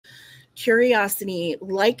curiosity,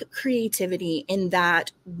 like creativity, in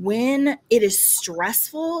that when it is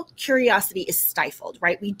stressful, curiosity is stifled,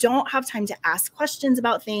 right? We don't have time to ask questions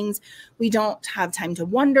about things. We don't have time to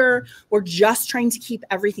wonder. We're just trying to keep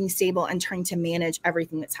everything stable and trying to manage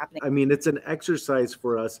everything that's happening. I mean, it's an exercise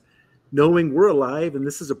for us, knowing we're alive and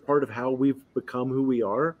this is a part of how we've become who we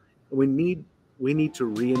are. And we need to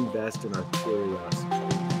reinvest in our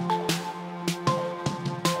curiosity.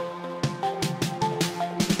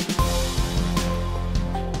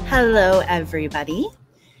 Hello, everybody.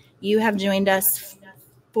 You have joined us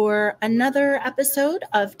for another episode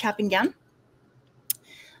of Cap and Gown.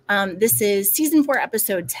 This is season 4,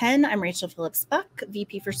 episode 10. I'm Rachel Phillips-Buck,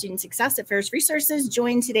 VP for Student Success at Ferris Resources,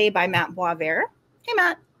 joined today by Matt Boisvert. Hey,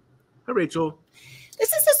 Matt. Hi, Rachel.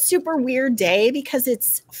 This is a super weird day because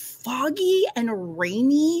it's foggy and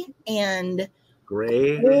rainy and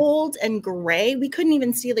cold and gray. We couldn't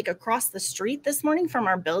even see like across the street this morning from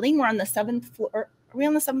our building. We're on the 7th floor. Are we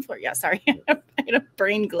on the 7th floor? Yeah, sorry. I had a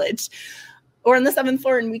brain glitch. We're on the 7th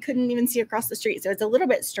floor and we couldn't even see across the street. So it's a little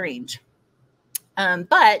bit strange.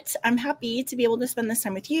 But I'm happy to be able to spend this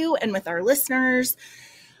time with you and with our listeners.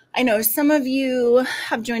 I know some of you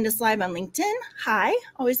have joined us live on LinkedIn. Hi,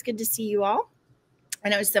 always good to see you all. I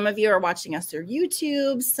know some of you are watching us through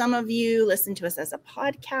YouTube. Some of you listen to us as a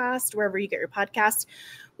podcast, wherever you get your podcast.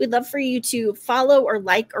 We'd love for you to follow or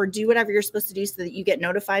like or do whatever you're supposed to do so that you get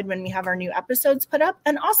notified when we have our new episodes put up,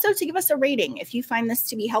 and also to give us a rating. If you find this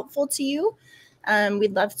to be helpful to you,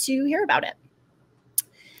 we'd love to hear about it.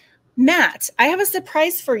 Matt, I have a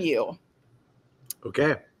surprise for you.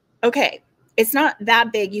 Okay. It's not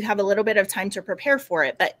that big. You have a little bit of time to prepare for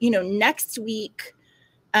it, but next week,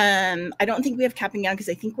 I don't think we have Cap and Gown because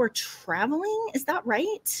I think we're traveling. Is that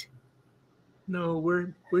right? No,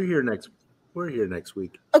 we're here next week. We're here next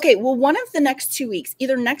week. Okay, well, one of the next 2 weeks,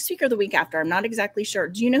 either next week or the week after. I'm not exactly sure.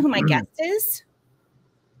 Do you know who my guest is?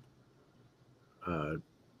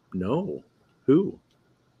 No. Who?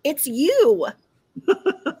 It's you.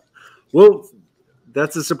 Well,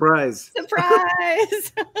 that's a surprise.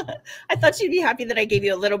 Surprise. I thought you'd be happy that I gave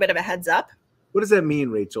you a little bit of a heads up. What does that mean,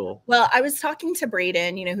 Rachel? Well, I was talking to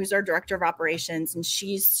Braden, who's our director of operations, and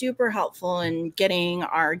she's super helpful in getting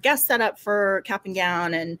our guests set up for Cap and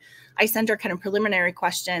Gown. And I sent her kind of preliminary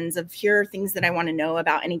questions of here are things that I want to know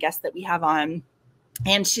about any guests that we have on.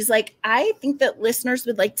 And she's like, I think that listeners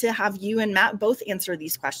would like to have you and Matt both answer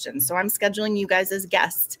these questions. So I'm scheduling you guys as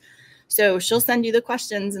guests. So she'll send you the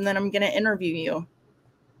questions and then I'm going to interview you.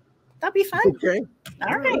 That'd be fun. Okay.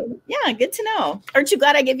 All right. Yeah, good to know. Aren't you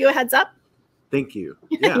glad I gave you a heads up? Thank you.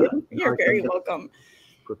 Yeah. You're very welcome.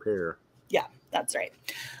 Prepare. Yeah, that's right.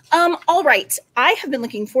 All right. I have been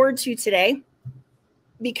looking forward to today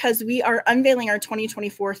because we are unveiling our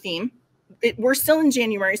 2024 theme. We're still in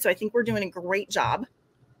January, so I think we're doing a great job.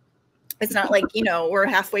 It's not like, we're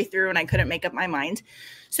halfway through and I couldn't make up my mind.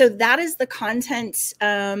 So that is the content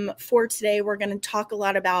for today. We're going to talk a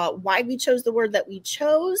lot about why we chose the word that we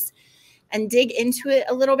chose and dig into it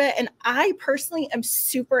a little bit. And I personally am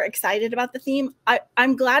super excited about the theme.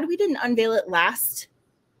 I'm glad we didn't unveil it last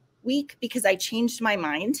week because I changed my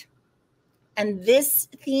mind. And this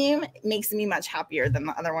theme makes me much happier than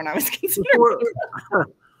the other one I was considering.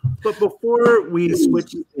 But before we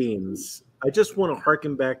switch themes, I just want to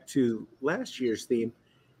harken back to last year's theme.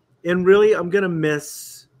 And really, I'm going to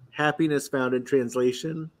miss happiness found in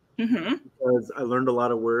translation because I learned a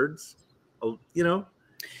lot of words,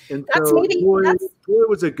 And that's so, maybe boy, it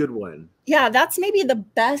was a good one. Yeah, that's maybe the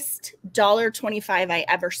best $1.25 I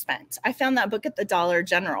ever spent. I found that book at the Dollar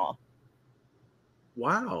General.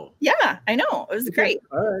 Wow. Yeah, I know. It was great.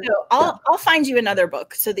 All right. So I'll find you another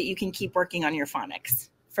book so that you can keep working on your phonics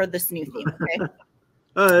for this new theme. Okay.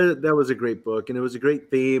 That was a great book and it was a great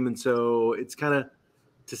theme. And so it's kind of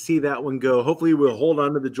to see that one go. Hopefully we'll hold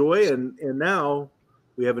on to the joy and now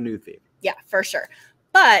we have a new theme. Yeah, for sure.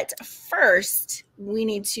 But first, we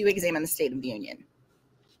need to examine the State of the Union.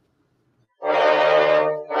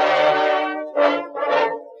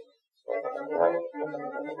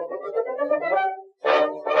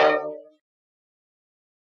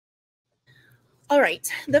 All right,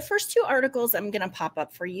 the first 2 articles I'm going to pop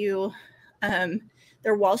up for you.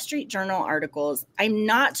 They're Wall Street Journal articles. I'm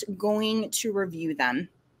not going to review them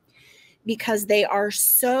because they are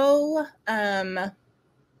so...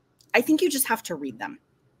 I think you just have to read them.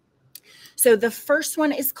 So the first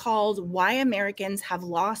one is called Why Americans Have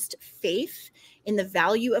Lost Faith in the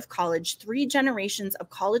Value of College. 3 generations of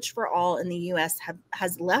college for all in the U.S.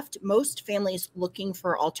 has left most families looking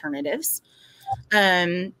for alternatives.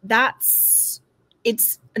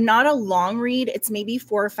 It's not a long read. It's maybe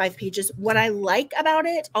 4 or 5 pages. What I like about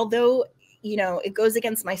it, although you know, it goes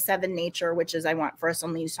against my 7 nature, which is I want for us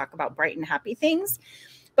only to talk about bright and happy things.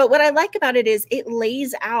 But what I like about it is it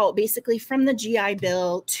lays out basically from the GI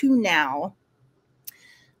Bill to now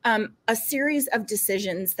a series of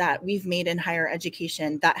decisions that we've made in higher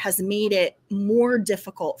education that has made it more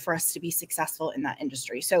difficult for us to be successful in that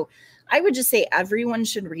industry. So I would just say everyone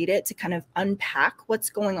should read it to kind of unpack what's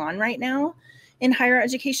going on right now in higher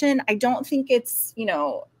education. I don't think it's, you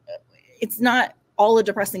know, it's not all a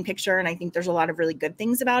depressing picture, and I think there's a lot of really good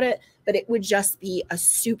things about it, but it would just be a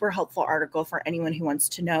super helpful article for anyone who wants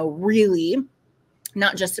to know really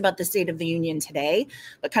not just about the state of the union today,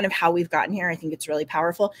 but kind of how we've gotten here. I think it's really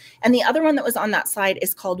powerful. And the other one that was on that slide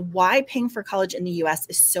is called Why Paying for College in the US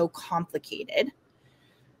is So Complicated.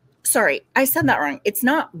 Sorry, I said that wrong. It's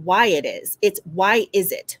not why it is, it's why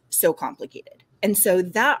is it so complicated? And so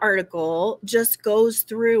that article just goes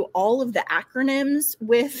through all of the acronyms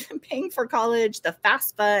with paying for college, the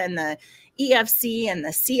FAFSA and the EFC and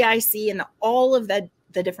the CIC and all of the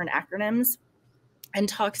different acronyms, and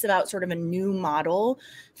talks about sort of a new model,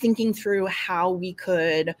 thinking through how we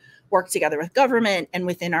could work together with government and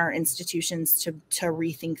within our institutions to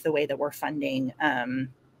rethink the way that we're funding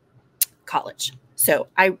college. So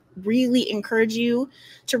I really encourage you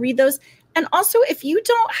to read those. And also, if you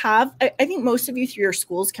don't have, I think most of you through your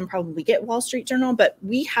schools can probably get Wall Street Journal, but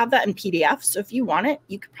we have that in PDF. So if you want it,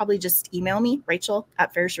 you could probably just email me, Rachel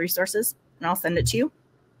at Farish Resources, and I'll send it to you.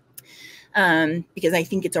 Because I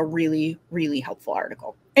think it's a really, really helpful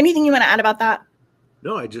article. Anything you want to add about that?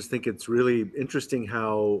 No, I just think it's really interesting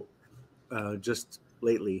how just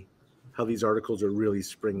lately, how these articles are really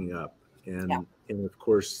springing up. And of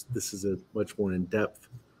course, this is a much more in-depth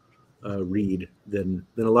read than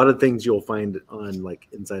a lot of things you'll find on like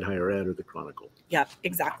Inside Higher Ed or the Chronicle. Yeah,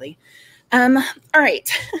 exactly. All right.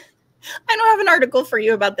 I don't have an article for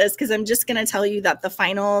you about this because I'm just going to tell you that the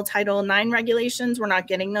final Title IX regulations, we're not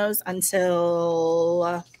getting those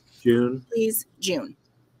until June. Please, June.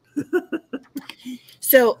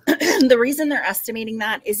 So the reason they're estimating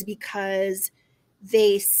that is because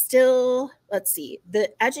they still, let's see, the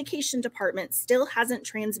education department still hasn't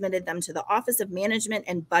transmitted them to the Office of Management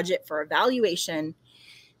and Budget for evaluation.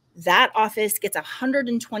 That office gets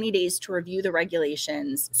 120 days to review the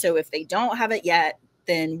regulations. So if they don't have it yet,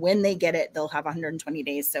 then when they get it, they'll have 120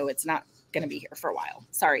 days. So it's not going to be here for a while.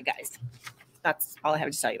 Sorry, guys. That's all I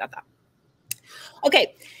have to tell you about that.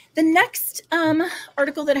 Okay. The next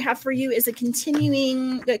article that I have for you is a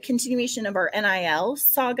continuation of our NIL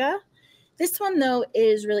saga. This one, though,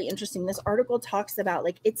 is really interesting. This article talks about,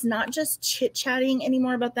 like, it's not just chit-chatting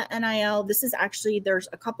anymore about the NIL. This is actually, there's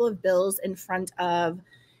a couple of bills in front of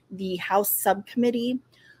the House subcommittee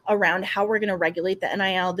around how we're going to regulate the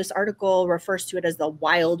NIL. This article refers to it as the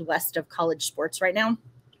Wild West of college sports right now,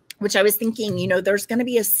 which I was thinking, you know, there's going to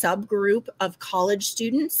be a subgroup of college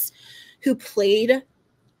students who played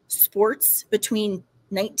sports between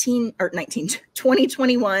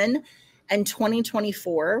 2021 and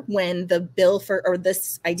 2024 when the bill for, or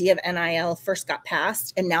this idea of NIL first got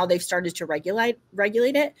passed, and now they've started to regulate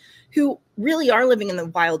it, who really are living in the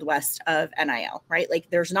wild west of NIL, right? Like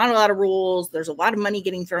there's not a lot of rules. There's a lot of money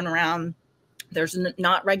getting thrown around. There's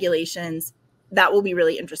not regulations. That will be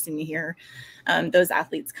really interesting to hear those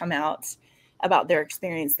athletes come out about their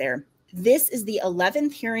experience there. This is the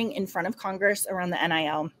 11th hearing in front of Congress around the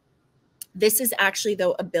NIL. This is actually,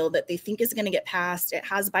 though, a bill that they think is going to get passed. It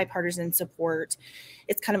has bipartisan support.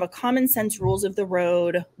 It's kind of a common sense rules of the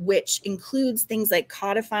road, which includes things like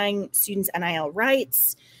codifying students' NIL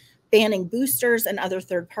rights, banning boosters and other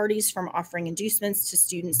third parties from offering inducements to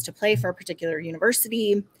students to play for a particular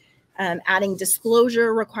university, adding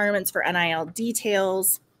disclosure requirements for NIL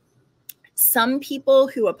details. Some people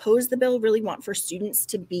who oppose the bill really want for students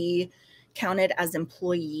to be counted as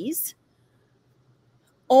employees.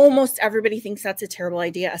 Almost everybody thinks that's a terrible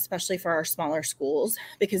idea, especially for our smaller schools,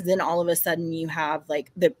 because then all of a sudden you have like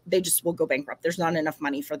they just will go bankrupt. There's not enough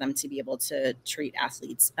money for them to be able to treat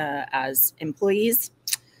athletes as employees.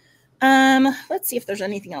 Let's see if there's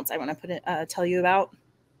anything else I want to tell you about.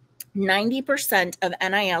 90% of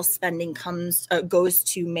NIL spending goes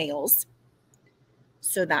to males.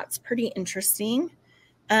 So that's pretty interesting.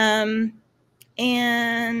 And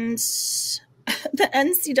the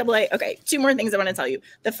NCAA, okay, 2 more things I want to tell you.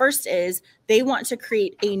 The first is they want to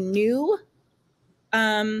create a new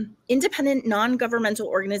independent non-governmental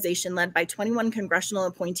organization led by 21 congressional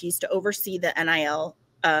appointees to oversee the NIL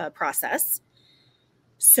process.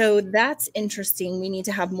 So that's interesting. We need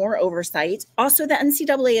to have more oversight. Also, the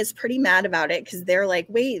NCAA is pretty mad about it because they're like,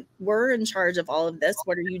 wait, we're in charge of all of this.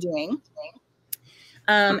 What are you doing?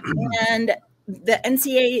 And the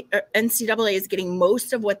NCAA is getting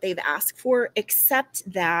most of what they've asked for, except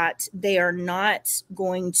that they are not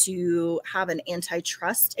going to have an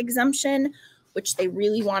antitrust exemption, which they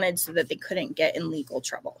really wanted so that they couldn't get in legal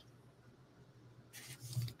trouble.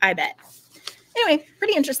 I bet. Anyway,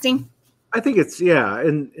 pretty interesting. I think it's, yeah,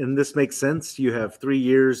 and this makes sense. You have 3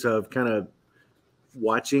 years of kind of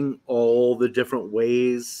watching all the different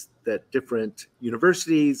ways that different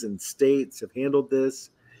universities and states have handled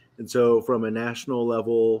this. And so from a national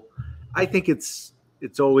level, I think it's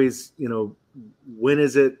always, you know, when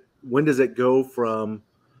does it go from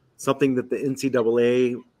something that the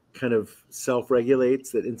NCAA kind of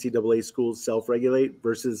self-regulates, that NCAA schools self-regulate,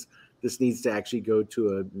 versus this needs to actually go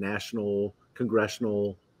to a national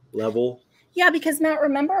congressional level? Yeah, because Matt,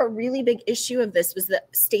 remember a really big issue of this was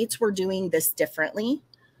that states were doing this differently.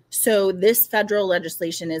 So this federal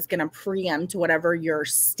legislation is going to preempt whatever your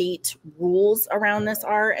state rules around this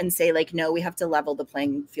are and say, like, no, we have to level the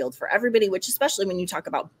playing field for everybody, which especially when you talk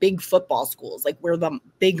about big football schools, like where the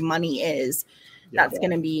big money is, that's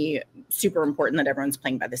going to be super important that everyone's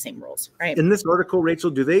playing by the same rules, right? In this article,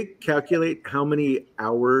 Rachel, do they calculate how many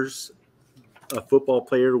hours a football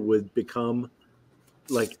player would become,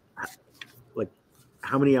 like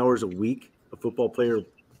how many hours a week a football player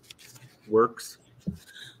works?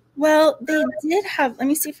 Well, they did have, let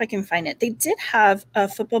me see if I can find it. They did have a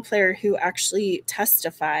football player who actually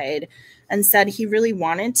testified and said he really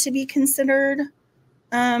wanted to be considered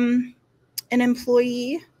an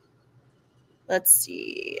employee. Let's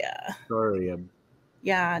see. Sorry.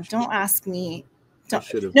 Yeah, don't ask me. No.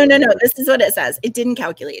 This is what it says. It didn't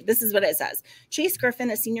calculate. This is what it says. Chase Griffin,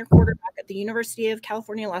 a senior quarterback at the University of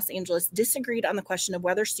California, Los Angeles, disagreed on the question of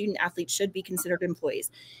whether student athletes should be considered employees.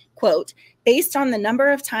 Quote, based on the number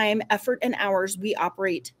of time, effort, and hours we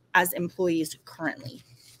operate as employees currently.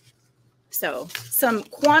 So some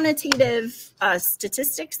quantitative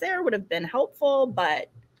statistics there would have been helpful, but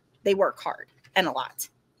they work hard and a lot.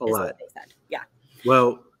 What they said. Yeah.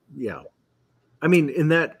 Well, yeah. I mean, in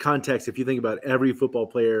that context, if you think about every football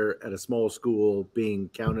player at a small school being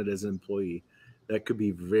counted as an employee, that could be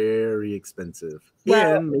very expensive.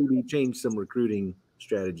 And maybe change some recruiting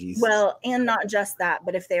strategies. Well, and not just that,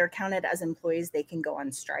 but if they are counted as employees, they can go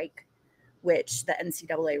on strike, which the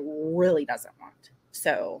NCAA really doesn't want.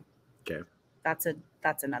 So that's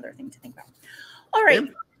another thing to think about. All right.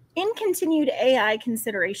 In continued AI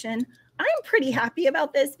consideration, I'm pretty happy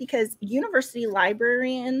about this because university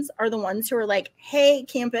librarians are the ones who are like, hey,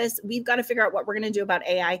 campus, we've got to figure out what we're going to do about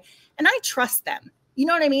AI. And I trust them. You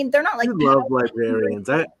know what I mean? They're not like, I love librarians.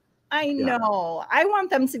 I know. I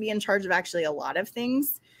want them to be in charge of actually a lot of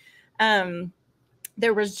things.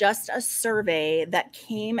 There was just a survey that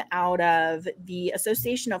came out of the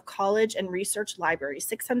Association of College and Research Libraries,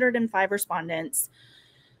 605 respondents,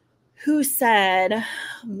 who said,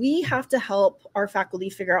 we have to help our faculty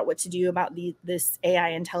figure out what to do about this AI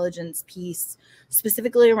intelligence piece,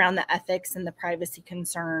 specifically around the ethics and the privacy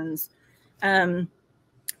concerns.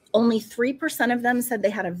 Only 3% of them said they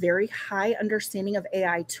had a very high understanding of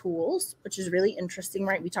AI tools, which is really interesting,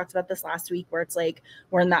 right? We talked about this last week where it's like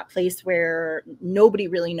we're in that place where nobody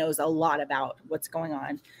really knows a lot about what's going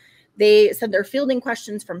on. They said they're fielding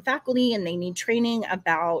questions from faculty and they need training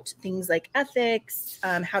about things like ethics,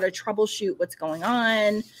 how to troubleshoot what's going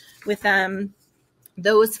on with them.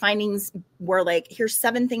 Those findings were like, here's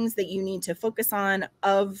 7 things that you need to focus on,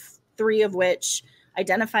 of 3 of which: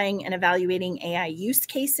 identifying and evaluating AI use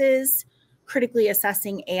cases, critically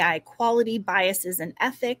assessing AI quality, biases, and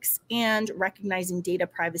ethics, and recognizing data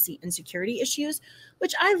privacy and security issues,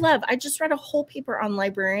 which I love. I just read a whole paper on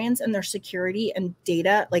librarians and their security and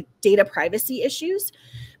data privacy issues,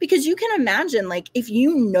 because you can imagine, like, if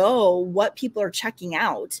you know what people are checking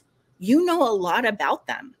out, you know a lot about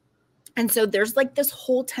them. And so there's like this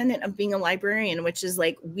whole tenet of being a librarian, which is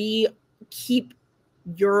like, we keep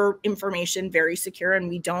your information very secure and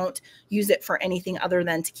we don't use it for anything other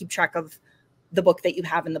than to keep track of the book that you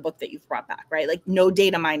have and the book that you've brought back, right? Like no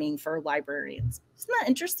data mining for librarians. Isn't that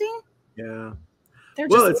interesting? Yeah.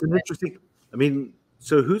 It's an interesting, I mean,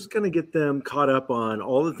 so who's going to get them caught up on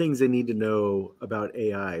all the things they need to know about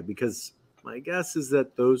AI? Because my guess is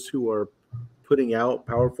that those who are putting out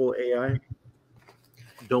powerful AI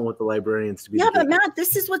don't want the librarians to be. Yeah, but Matt,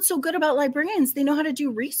 this is what's so good about librarians. They know how to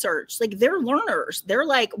do research. Like, they're learners. They're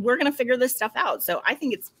like, we're going to figure this stuff out. So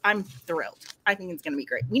I'm thrilled. I think it's going to be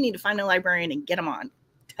great. We need to find a librarian and get them on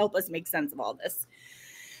to help us make sense of all this.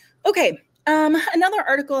 Okay. Another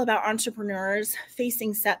article about entrepreneurs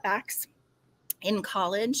facing setbacks in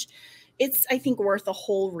college it's, I think, worth a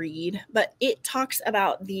whole read, but it talks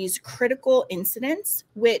about these critical incidents,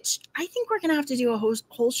 which I think we're going to have to do a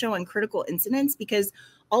whole show on critical incidents, because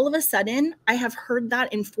all of a sudden I have heard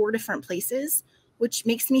that in 4 different places, which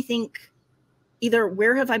makes me think either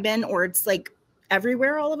where have I been, or it's like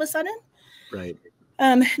everywhere all of a sudden. Right.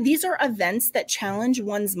 These are events that challenge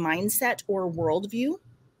one's mindset or worldview.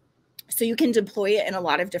 So you can deploy it in a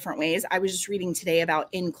lot of different ways. I was just reading today about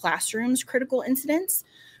in classrooms, critical incidents,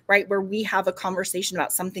 right? Where we have a conversation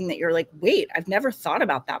about something that you're like, wait, I've never thought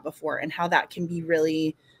about that before. And how that can be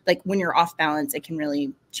really, like, when you're off balance, it can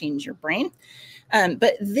really change your brain.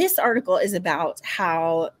 But this article is about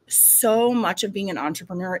how so much of being an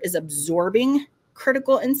entrepreneur is absorbing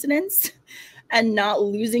critical incidents and not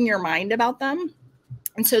losing your mind about them.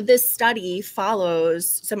 And so this study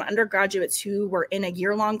follows some undergraduates who were in a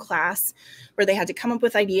year-long class where they had to come up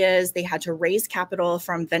with ideas, they had to raise capital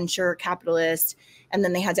from venture capitalists, and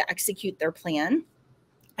then they had to execute their plan.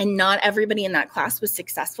 And not everybody in that class was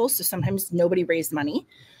successful. So sometimes nobody raised money.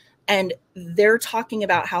 And they're talking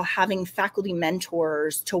about how having faculty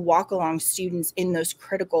mentors to walk along students in those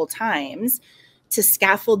critical times to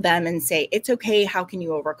scaffold them and say, it's okay, how can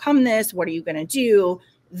you overcome this? What are you going to do?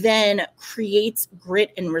 Then creates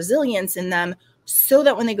grit and resilience in them, so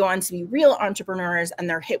that when they go on to be real entrepreneurs and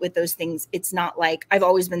they're hit with those things, it's not like, I've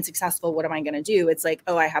always been successful, what am I going to do? It's like,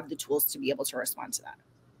 oh, I have the tools to be able to respond to that.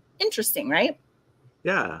 Interesting, right?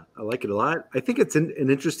 Yeah, I like it a lot. I think it's an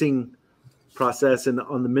interesting process. And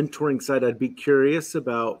on the mentoring side, I'd be curious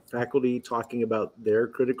about faculty talking about their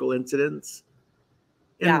critical incidents.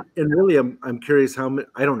 And really, I'm curious how,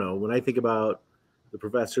 I don't know, when I think about the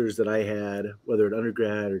professors that I had, whether at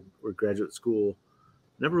undergrad or graduate school,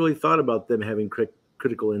 never really thought about them having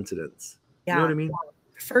critical incidents. Yeah, you know what I mean?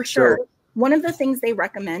 For sure. So, one of the things they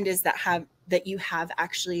recommend is that you have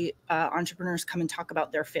actually entrepreneurs come and talk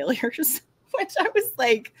about their failures, which I was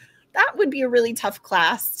like, that would be a really tough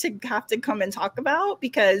class to have to come and talk about,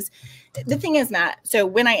 because the thing is, Matt, so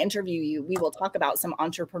when I interview you, we will talk about some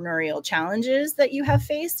entrepreneurial challenges that you have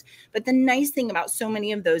faced. But the nice thing about so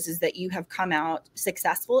many of those is that you have come out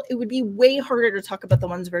successful. It would be way harder to talk about the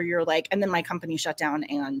ones where you're like, and then my company shut down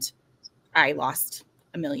and I lost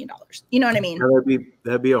 $1 million. You know what I mean?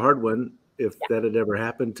 That'd be a hard one if that had ever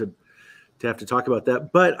happened to have to talk about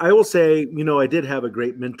that. But I will say, I did have a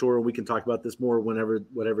great mentor, and we can talk about this more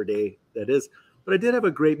whatever day that is. But I did have a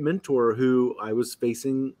great mentor who I was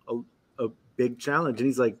facing a big challenge, and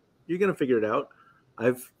he's like, "You're going to figure it out.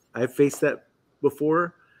 I've faced that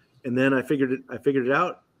before, and then I figured it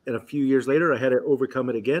out, and a few years later I had to overcome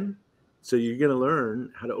it again. So you're going to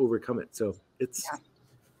learn how to overcome it." So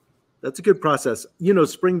that's a good process.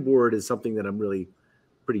 Springboard is something that I'm really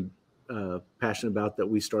pretty passionate about, that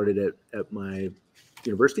we started at my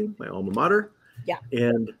university, my alma mater. Yeah.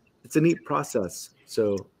 And it's a neat process.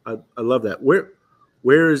 So I love that.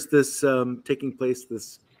 Where is this taking place?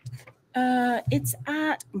 It's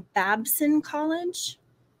at Babson College.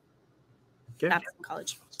 Okay. Babson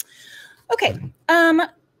College. Okay. I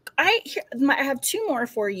have 2 more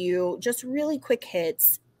for you, just really quick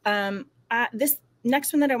hits. This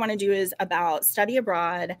next one that I want to do is about study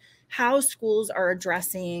abroad, how schools are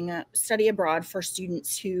addressing study abroad for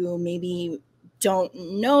students who maybe don't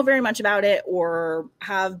know very much about it or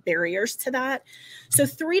have barriers to that. So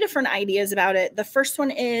 3 different ideas about it. The first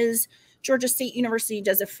one is Georgia State University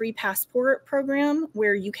does a free passport program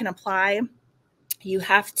where you can apply.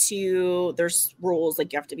 There's rules,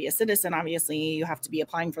 like you have to be a citizen, obviously, you have to be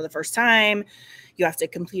applying for the first time, you have to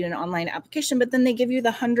complete an online application, but then they give you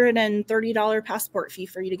the $130 passport fee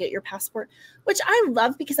for you to get your passport, which I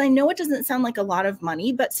love, because I know it doesn't sound like a lot of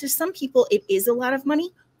money, but to some people it is a lot of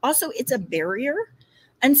money. Also, it's a barrier.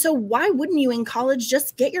 And so why wouldn't you in college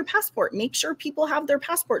just get your passport? Make sure people have their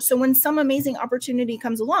passport. So when some amazing opportunity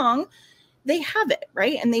comes along, they have it,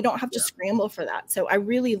 right? And they don't have to scramble for that. So I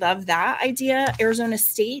really love that idea. Arizona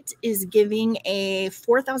State is giving a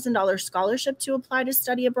 $4,000 scholarship to apply to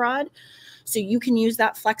study abroad. So you can use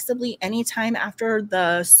that flexibly anytime after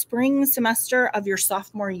the spring semester of your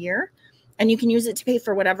sophomore year. And you can use it to pay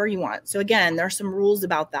for whatever you want. So again, there are some rules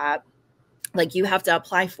about that. Like you have to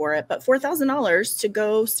apply for it, but $4,000 to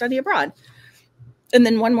go study abroad. And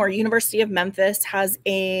then one more, University of Memphis has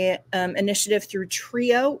a initiative through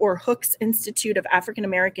TRIO, or Hooks Institute of African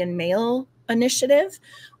American Male Initiative,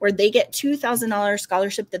 where they get $2,000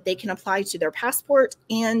 scholarship that they can apply to their passport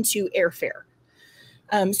and to airfare.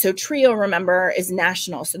 So TRIO, remember, is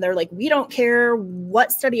national. So they're like, we don't care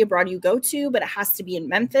what study abroad you go to, but it has to be in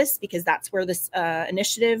Memphis, because that's where this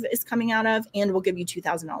initiative is coming out of, and we'll give you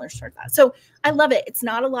 $2,000 toward that. So I love it. It's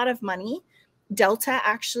not a lot of money, Delta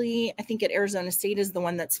actually, I think at Arizona State is the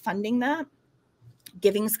one that's funding that,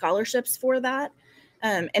 giving scholarships for that.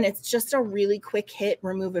 And it's just a really quick hit,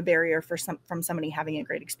 remove a barrier from somebody having a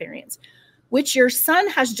great experience, which your son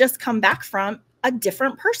has just come back from a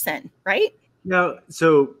different person, right? Yeah.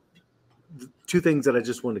 So two things that I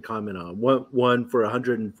just wanted to comment on. One for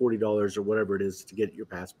 $140 or whatever it is to get your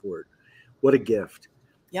passport. What a gift.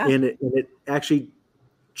 Yeah. And it actually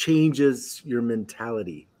changes your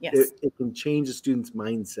mentality. Yes. It can change a student's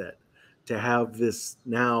mindset to have this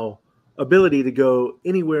now ability to go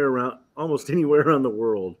almost anywhere around the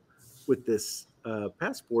world with this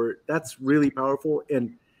passport. That's really powerful,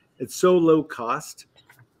 and it's so low cost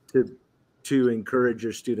to encourage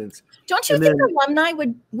your students. Don't you think alumni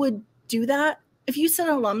would do that? If you sent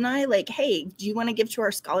alumni like, hey, do you want to give to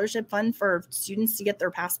our scholarship fund for students to get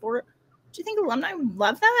their passport? Do you think alumni would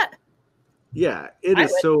love that? Yeah,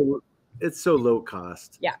 it's so low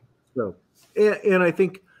cost. Yeah. So, and I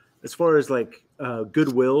think as far as like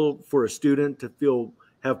goodwill for a student to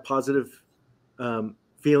have positive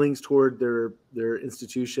feelings toward their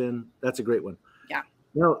institution, that's a great one. Yeah.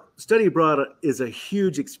 Now, study abroad is a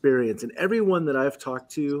huge experience, and everyone that I've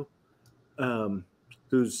talked to,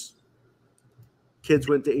 whose kids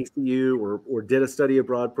went to ACU or did a study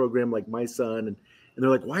abroad program like my son, and they're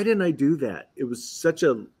like, why didn't I do that? It was such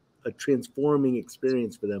a transforming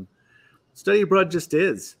experience for them. Study abroad just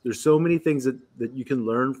is. There's so many things that you can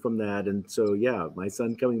learn from that. And so, yeah, my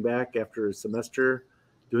son coming back after a semester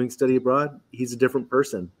doing study abroad, he's a different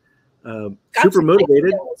person. Super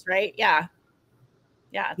motivated. Skills, right? Yeah.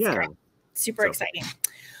 Yeah. It's great. Super exciting.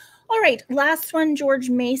 All right. Last one, George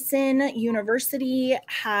Mason University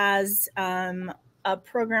has a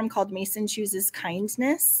program called Mason Chooses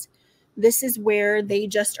Kindness. This is where they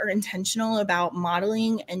just are intentional about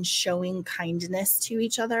modeling and showing kindness to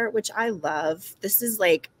each other, which I love. This is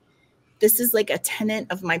like a tenet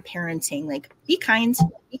of my parenting. Like, be kind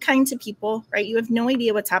to people, right? You have no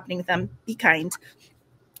idea what's happening with them. Be kind.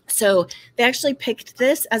 So they actually picked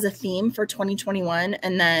this as a theme for 2021.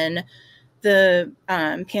 And then the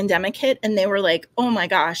pandemic hit and they were like, oh my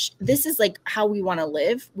gosh, this is like how we want to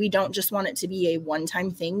live. We don't just want it to be a one-time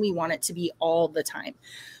thing. We want it to be all the time.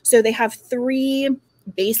 So they have 3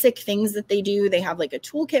 basic things that they do. They have like a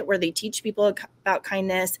toolkit where they teach people about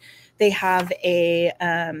kindness. They have a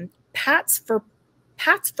Pats for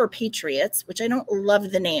Patriots, which I don't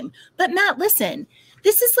love the name. But Matt, listen,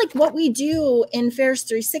 this is like what we do in Fairs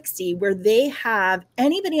 360, where they have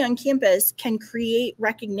anybody on campus can create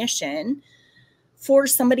recognition for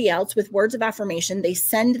somebody else with words of affirmation. They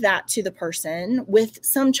send that to the person with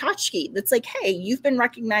some tchotchke that's like, hey, you've been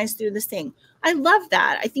recognized through this thing. I love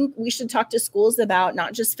that. I think we should talk to schools about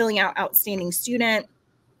not just filling out outstanding student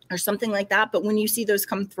or something like that, but when you see those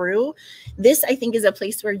come through, this I think is a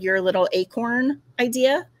place where your little acorn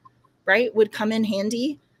idea, right, would come in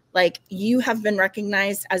handy. Like, you have been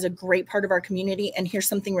recognized as a great part of our community, and here's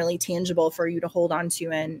something really tangible for you to hold on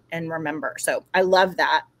to and remember. So I love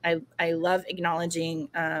that. I love acknowledging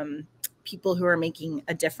people who are making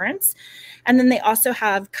a difference. And then they also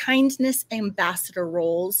have kindness ambassador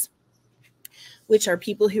roles, which are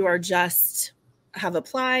people who are just have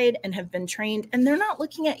applied and have been trained, and they're not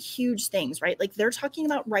looking at huge things, right? Like, they're talking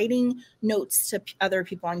about writing notes to other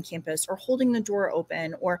people on campus or holding the door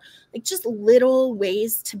open, or like just little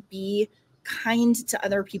ways to be kind to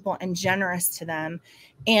other people and generous to them,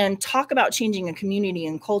 and talk about changing a community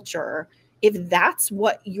and culture. If that's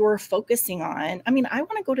what you're focusing on, I mean, I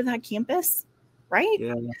want to go to that campus, right?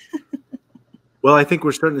 Yeah. Well, I think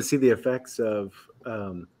we're starting to see the effects of,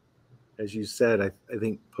 as you said, I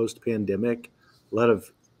think post-pandemic, a lot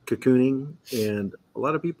of cocooning and a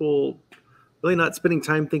lot of people really not spending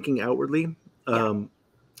time thinking outwardly. Yeah.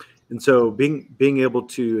 And so being able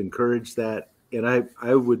to encourage that, and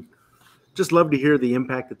I would just love to hear the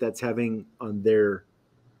impact that's having on their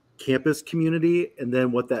campus community, and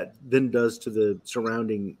then what that then does to the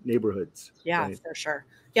surrounding neighborhoods. Yeah, right? For sure.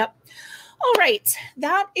 Yep. All right.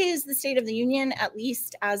 That is the State of the Union, at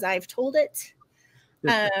least as I've told it.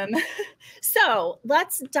 So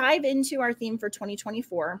let's dive into our theme for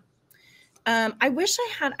 2024.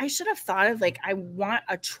 I should have thought of like, I want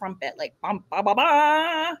a trumpet, like, bum, ba, ba,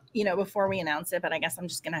 ba, before we announce it, but I guess I'm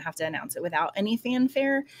just going to have to announce it without any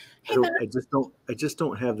fanfare. Hey, I just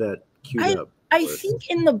don't have that queued up. I think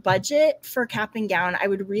in the budget for cap and gown, I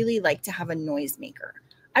would really like to have a noisemaker.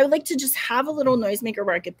 I would like to just have a little noisemaker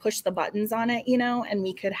where I could push the buttons on it, and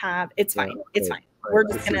we could have, it's fine. Yeah, it's fine. We're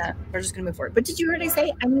just gonna move forward. But did you already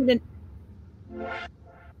say I need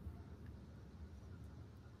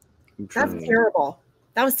That's terrible.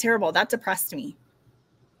 That was terrible. That depressed me.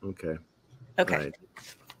 Okay. Right.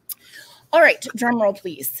 All right, drum roll,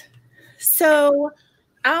 please. So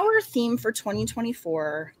our theme for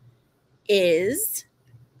 2024 is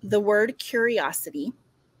the word curiosity.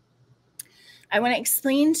 I want to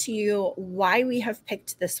explain to you why we have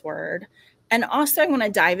picked this word. And also I want to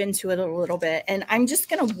dive into it a little bit. And I'm just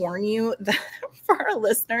going to warn you that for our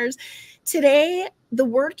listeners, today, the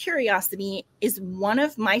word curiosity is one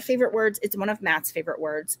of my favorite words. It's one of Matt's favorite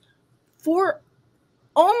words. For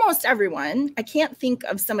almost everyone, I can't think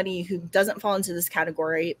of somebody who doesn't fall into this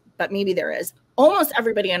category, but maybe there is. Almost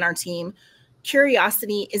everybody on our team,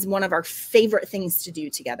 curiosity is one of our favorite things to do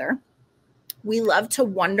together. We love to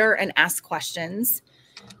wonder and ask questions.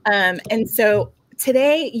 And so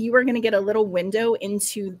today you are going to get a little window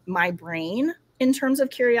into my brain in terms of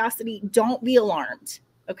curiosity. Don't be alarmed,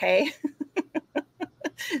 okay?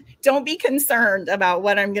 Don't be concerned about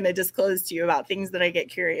what I'm going to disclose to you about things that I get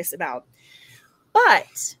curious about.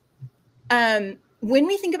 But when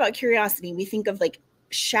we think about curiosity, we think of like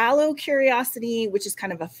shallow curiosity, which is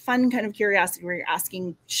kind of a fun kind of curiosity where you're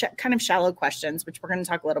asking kind of shallow questions, which we're going to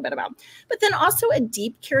talk a little bit about. But then also a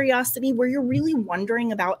deep curiosity where you're really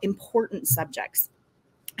wondering about important subjects.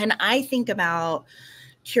 And I think about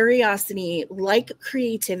curiosity like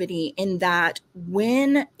creativity in that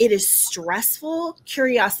when it is stressful,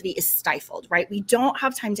 curiosity is stifled, right? We don't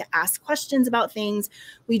have time to ask questions about things.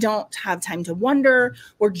 We don't have time to wonder.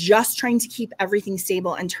 We're just trying to keep everything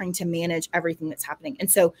stable and trying to manage everything that's happening.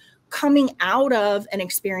 And so coming out of an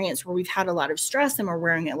experience where we've had a lot of stress and we're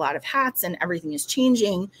wearing a lot of hats and everything is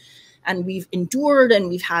changing and we've endured and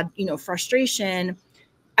we've had, frustration,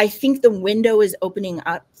 I think the window is opening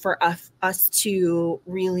up for us to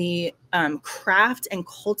really craft and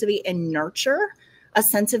cultivate and nurture a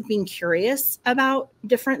sense of being curious about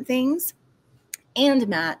different things. And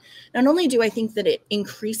Matt, not only do I think that it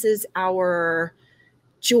increases our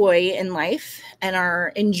joy in life and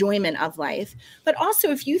our enjoyment of life, but also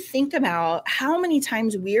if you think about how many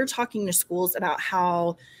times we're talking to schools about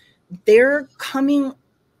how they're coming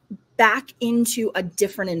back into a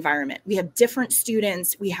different environment. We have different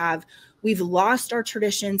students. We've lost our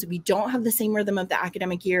traditions. We don't have the same rhythm of the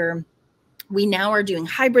academic year. We now are doing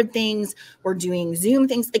hybrid things. We're doing Zoom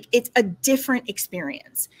things. Like it's a different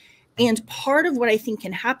experience. And part of what I think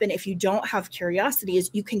can happen if you don't have curiosity is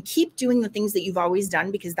you can keep doing the things that you've always done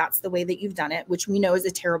because that's the way that you've done it, which we know is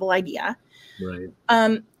a terrible idea.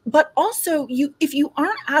 Right. But also, if you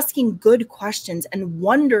aren't asking good questions and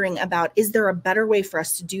wondering about, is there a better way for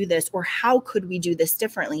us to do this? Or how could we do this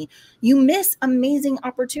differently? You miss amazing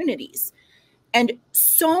opportunities. And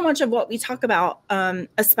so much of what we talk about,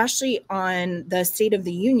 especially on the State of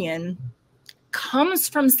the Union, comes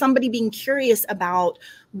from somebody being curious about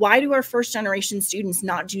why do our first generation students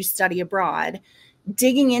not do study abroad,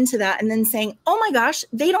 digging into that and then saying, oh my gosh,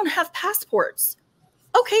 they don't have passports.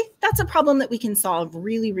 Okay, that's a problem that we can solve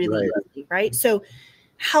really, really easily, right? So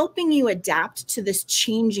helping you adapt to this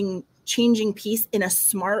changing piece in a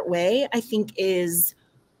smart way, I think is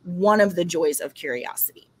one of the joys of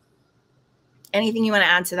curiosity. Anything you want to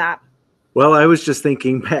add to that? Well, I was just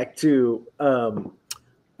thinking back to,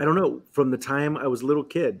 I don't know, from the time I was a little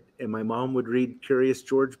kid and my mom would read Curious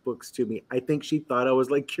George books to me. I think she thought I was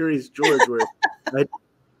like Curious George, where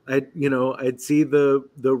I'd see the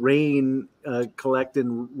rain collect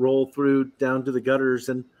and roll through down to the gutters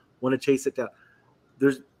and want to chase it down.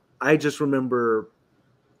 I just remember,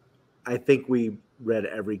 I think we read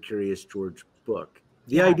every Curious George book.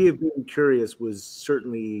 The idea of being curious was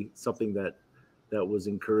certainly something that was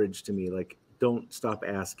encouraged to me. Like, don't stop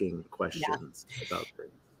asking questions about things.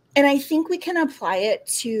 And I think we can apply it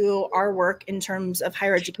to our work in terms of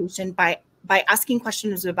higher education by asking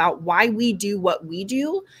questions about why we do what we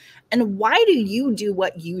do and why do you do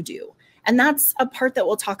what you do. And that's a part that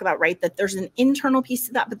we'll talk about, right? That there's an internal piece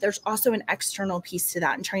to that, but there's also an external piece to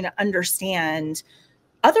that and trying to understand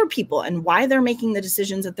other people and why they're making the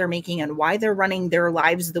decisions that they're making and why they're running their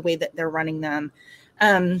lives the way that they're running them.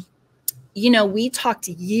 We talked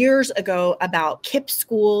years ago about KIPP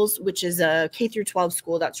schools, which is a K through 12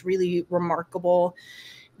 school that's really remarkable.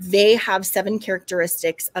 They have 7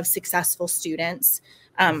 characteristics of successful students.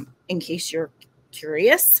 In case you're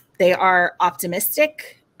curious, they are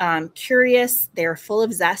optimistic, curious, they're full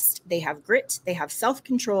of zest, they have grit, they have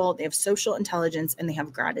self-control, they have social intelligence, and they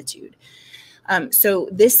have gratitude. So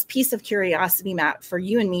this piece of curiosity, Matt, for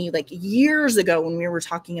you and me, like years ago when we were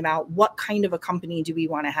talking about what kind of a company do we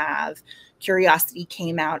want to have, curiosity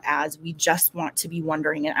came out as we just want to be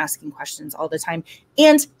wondering and asking questions all the time.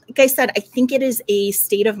 And like I said, I think it is a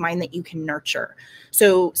state of mind that you can nurture.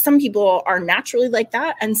 So some people are naturally like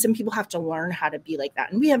that, and some people have to learn how to be like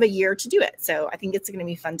that. And we have a year to do it. So I think it's going to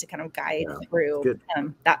be fun to kind of guide through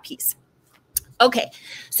that piece. Okay,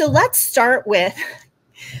 so let's start with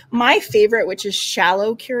my favorite, which is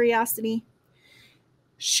shallow curiosity.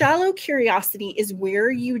 Shallow curiosity is where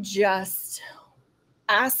you just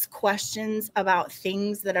ask questions about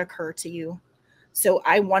things that occur to you. So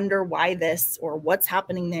I wonder why this, or what's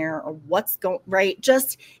happening there, or what's going right.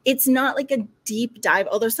 Just, it's not like a deep dive,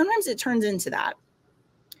 although sometimes it turns into that.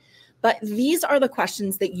 But these are the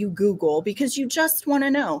questions that you Google because you just want to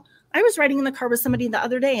know. I was riding in the car with somebody the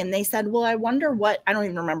other day and they said, well, I wonder what, I don't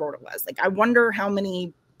even remember what it was. Like, I wonder how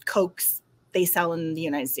many Cokes they sell in the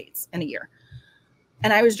United States in a year.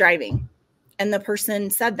 And I was driving and the person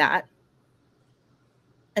said that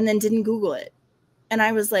and then didn't Google it. And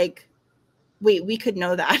I was like, wait, we could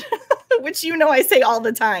know that, which, you know, I say all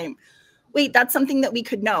the time. Wait, that's something that we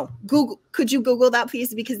could know. Google, could you Google that,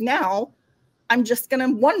 please? Because now I'm just going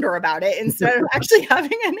to wonder about it instead of actually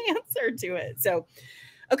having an answer to it. So,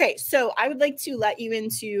 okay. So I would like to let you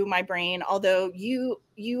into my brain, although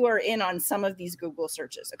you are in on some of these Google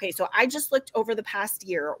searches. Okay. So I just looked over the past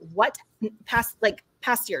year,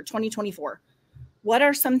 past year, 2024. What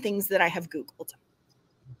are some things that I have Googled?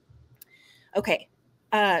 Okay.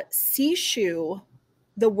 Seashoo,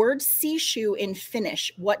 the word seashoo in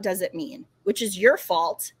Finnish, what does it mean? Which is your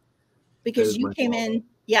fault because you came in,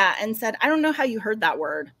 and said, I don't know how you heard that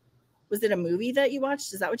word. Was it a movie that you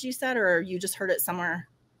watched? Is that what you said? Or you just heard it somewhere?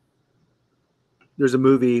 There's a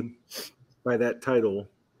movie by that title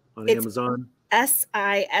on Amazon.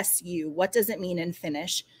 SISU. What does it mean in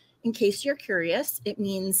Finnish? In case you're curious, it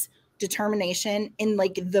means determination in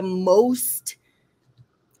like the most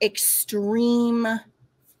extreme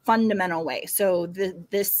fundamental way. So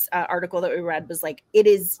this article that we read was like, it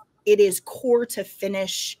is core to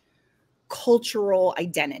Finnish cultural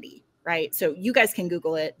identity, right? So you guys can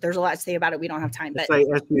Google it. There's a lot to say about it. We don't have time, but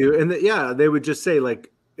they would just say like,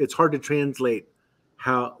 it's hard to translate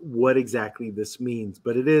what exactly this means,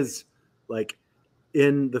 but it is like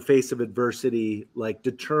in the face of adversity, like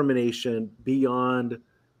determination beyond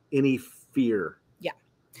any fear. Yeah.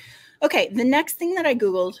 Okay. The next thing that I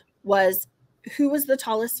Googled was, who was the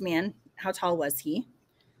tallest man? How tall was he?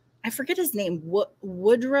 I forget his name,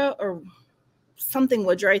 Woodrow or something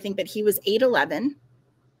Woodrow, I think, but he was 8'11".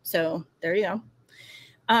 So there you go.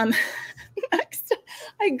 Next,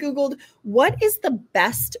 I Googled, what is the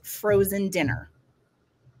best frozen dinner?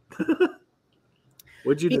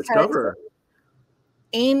 What'd you discover?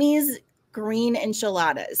 Amy's green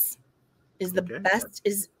enchiladas is the best,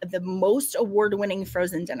 is the most award-winning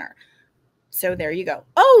frozen dinner. So there you go.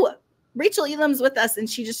 Oh, Rachel Elam's with us and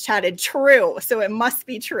she just chatted true. So it must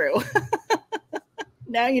be true.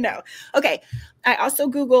 Now you know. Okay. I also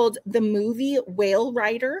Googled the movie Whale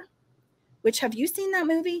Rider, which, have you seen that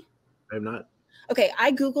movie? I have not. Okay.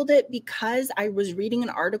 I Googled it because I was reading an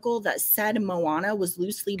article that said Moana was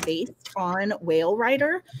loosely based on Whale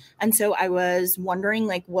Rider. And so I was wondering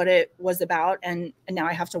like what it was about. And now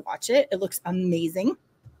I have to watch it. It looks amazing.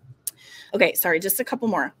 Okay, sorry, just a couple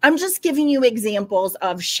more. I'm just giving you examples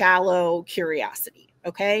of shallow curiosity,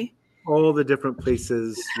 okay? All the different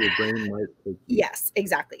places your brain might take you. Yes,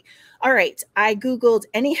 exactly. All right, I Googled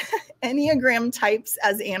Enneagram types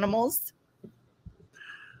as animals.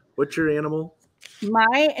 What's your animal?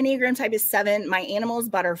 My Enneagram type is 7. My animal is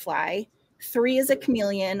butterfly. 3 is a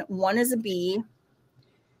chameleon. 1 is a bee.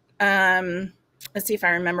 Let's see if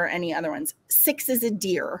I remember any other ones. 6 is a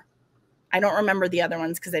deer. I don't remember the other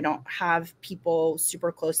ones because I don't have people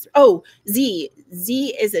super close. Oh, Z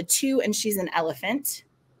is a 2 and she's an elephant.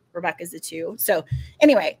 Rebecca's a 2. So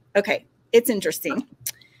anyway, okay. It's interesting.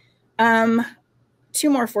 2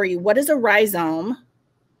 more for you. What is a rhizome?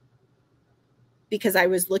 Because I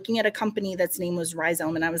was looking at a company that's name was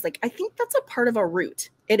Rhizome and I was like, I think that's a part of a root.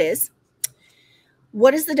 It is.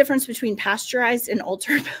 What is the difference between pasteurized and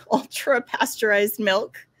ultra pasteurized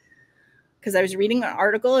milk? Because I was reading an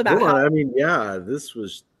article about this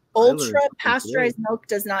was ultra pasteurized milk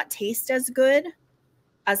does not taste as good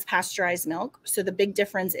as pasteurized milk. So the big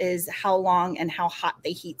difference is how long and how hot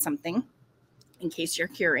they heat something, in case you're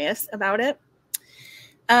curious about it.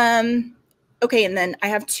 Okay, and then I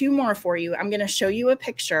have 2 more for you. I'm going to show you a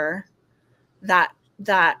picture that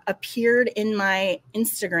appeared in my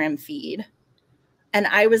Instagram feed. And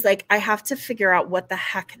I was like, I have to figure out what the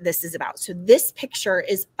heck this is about. So this picture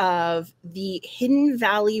is of the Hidden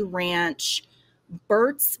Valley Ranch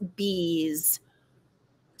Burt's Bees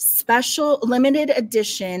special limited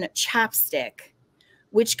edition chapstick,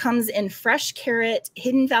 which comes in fresh carrot,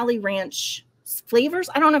 Hidden Valley Ranch flavors.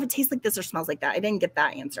 I don't know if it tastes like this or smells like that. I didn't get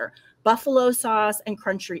that answer. Buffalo sauce and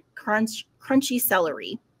crunchy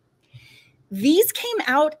celery. These came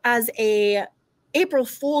out as a April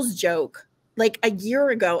Fool's joke like a year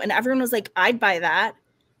ago, and everyone was like, I'd buy that.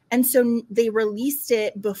 And so they released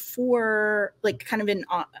it before, like kind of in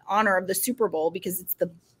honor of the Super Bowl, because it's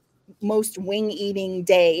the most wing eating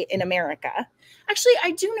day in America. Actually,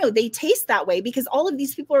 I do know they taste that way, because all of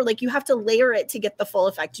these people are like, you have to layer it to get the full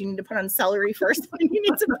effect. You need to put on celery first, and you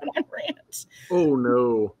need to put on ranch. Oh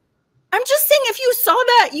no. I'm just saying, if you saw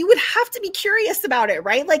that, you would have to be curious about it,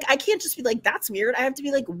 right? Like, I can't just be like, that's weird. I have to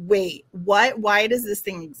be like, wait, what? Why does this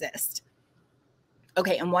thing exist?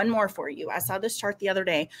 Okay, and one more for you. I saw this chart the other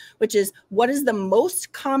day, which is, what is the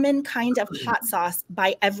most common kind of hot sauce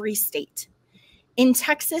by every state? In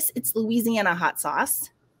Texas, it's Louisiana hot sauce.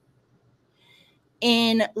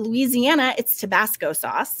 In Louisiana, it's Tabasco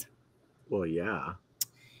sauce. Well, yeah.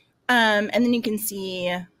 And then you can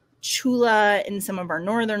see Chula in some of our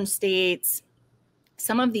northern states.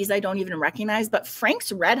 Some of these I don't even recognize, but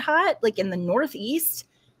Frank's Red Hot, like in the Northeast,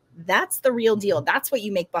 that's the real deal. That's what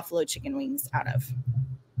you make buffalo chicken wings out of.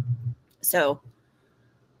 So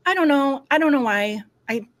I don't know. I don't know why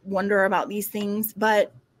I wonder about these things,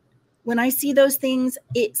 but when I see those things,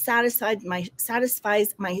 it satisfies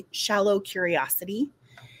my shallow curiosity.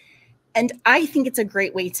 And I think it's a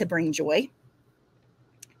great way to bring joy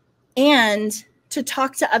and to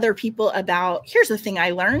talk to other people about, here's the thing I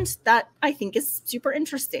learned that I think is super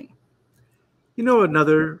interesting. You know,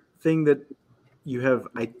 another thing that you have,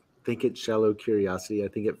 I think it's shallow curiosity. I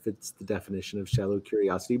think it fits the definition of shallow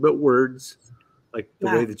curiosity, but words, like the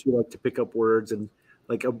way that you like to pick up words, and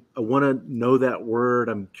like, I want to know that word.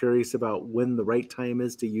 I'm curious about when the right time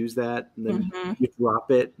is to use that. And then you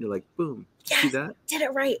drop it and you're like, boom, yes, see that? Did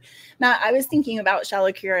it right. Matt, I was thinking about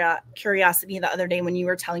shallow curiosity the other day when you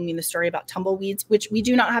were telling me the story about tumbleweeds, which we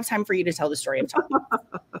do not have time for you to tell the story of tumbleweeds.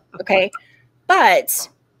 Okay. But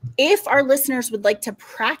if our listeners would like to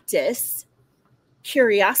practice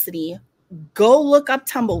curiosity, go look up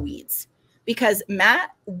tumbleweeds, because Matt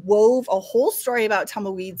wove a whole story about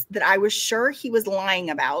tumbleweeds that I was sure he was lying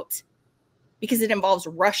about, because it involves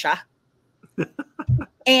Russia.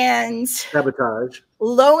 And sabotage.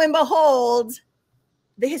 Lo and behold,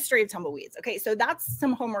 the history of tumbleweeds. Okay, so that's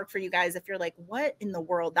some homework for you guys. If you're like, what in the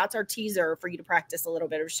world? That's our teaser for you to practice a little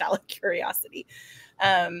bit of shallow curiosity.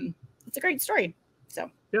 It's a great story. So,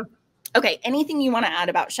 yeah. Okay, anything you want to add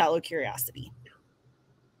about shallow curiosity?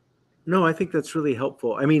 No, I think that's really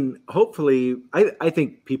helpful. I mean, hopefully, I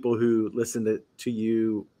think people who listen to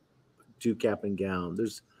you do Cap and Gown,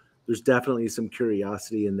 there's definitely some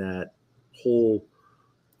curiosity in that whole,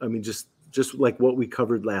 I mean, just like what we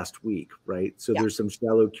covered last week, right? So there's some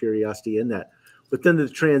shallow curiosity in that. But then the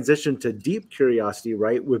transition to deep curiosity,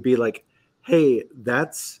 right, would be like, hey,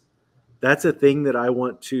 that's a thing that I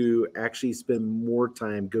want to actually spend more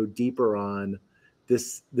time, go deeper on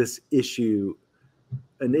this issue,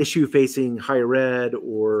 an issue facing higher ed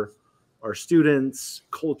or our students,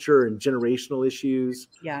 culture and generational issues.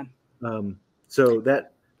 Yeah. So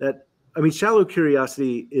that I mean, shallow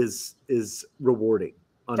curiosity is rewarding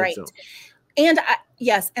on its own. And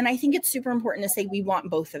yes, and I think it's super important to say we want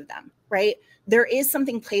both of them, right? There is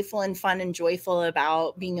something playful and fun and joyful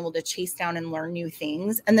about being able to chase down and learn new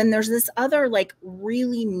things. And then there's this other like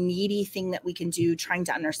really meaty thing that we can do trying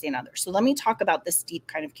to understand others. So let me talk about this deep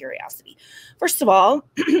kind of curiosity. First of all,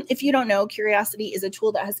 if you don't know, curiosity is a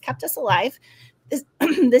tool that has kept us alive.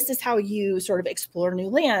 This is how you sort of explore new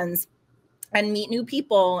lands and meet new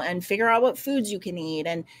people and figure out what foods you can eat.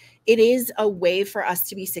 And it is a way for us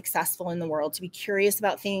to be successful in the world, to be curious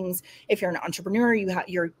about things. If you're an entrepreneur,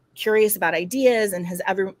 you're curious about ideas, and has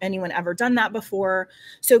anyone ever done that before?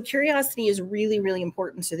 So curiosity is really, really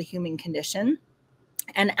important to the human condition.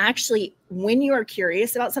 And actually, when you are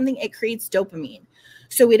curious about something, it creates dopamine.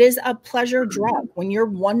 So it is a pleasure drug. When you're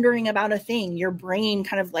wondering about a thing, your brain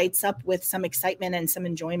kind of lights up with some excitement and some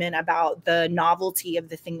enjoyment about the novelty of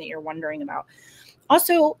the thing that you're wondering about.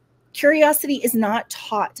 Also, curiosity is not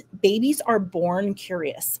taught. Babies are born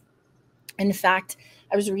curious. In fact,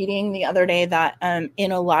 I was reading the other day that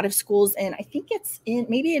in a lot of schools, and I think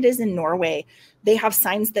maybe it is in Norway, they have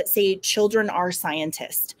signs that say children are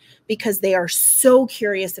scientists, because they are so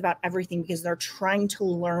curious about everything, because they're trying to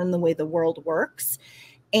learn the way the world works.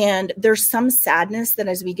 And there's some sadness that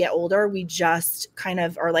as we get older, we just kind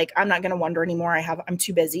of are like, I'm not going to wonder anymore. I'm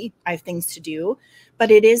too busy. I have things to do.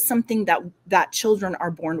 But it is something that children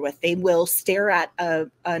are born with. They will stare at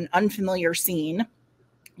an unfamiliar scene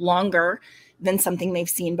longer than something they've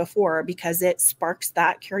seen before, because it sparks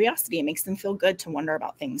that curiosity. It makes them feel good to wonder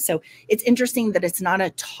about things. So it's interesting that it's not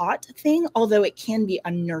a taught thing, although it can be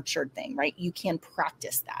a nurtured thing, right? You can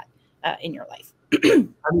practice that in your life. I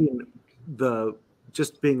mean,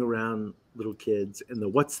 just being around little kids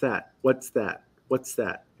and what's that? What's that? What's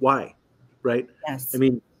that? Why? right? Yes. I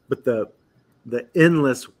mean, but the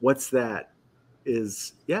endless what's that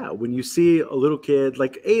is, yeah, when you see a little kid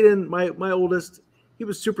like Aiden, my oldest, he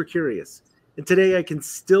was super curious. And today I can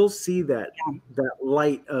still see that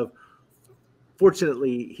light of,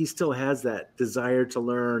 fortunately, he still has that desire to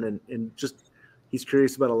learn, and just he's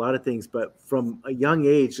curious about a lot of things. But from a young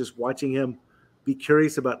age, just watching him be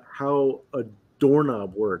curious about how a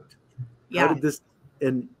doorknob worked, how did this,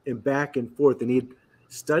 and back and forth, and he'd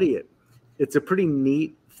study it. It's a pretty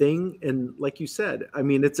neat thing. And like you said, I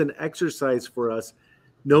mean, it's an exercise for us,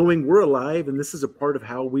 knowing we're alive and this is a part of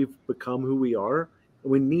how we've become who we are.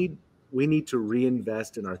 And we need to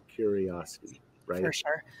reinvest in our curiosity, right? For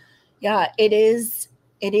sure. Yeah, it is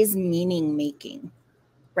meaning making,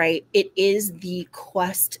 right? It is the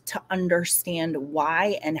quest to understand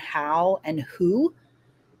why and how and who,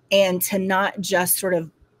 and to not just sort of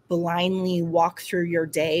blindly walk through your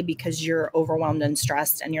day because you're overwhelmed and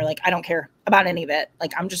stressed and you're like, I don't care about any of it.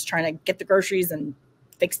 Like, I'm just trying to get the groceries and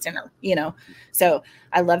fix dinner, you know? So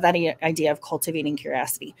I love that idea of cultivating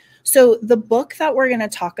curiosity. So the book that we're going to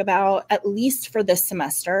talk about, at least for this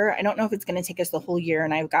semester, I don't know if it's going to take us the whole year,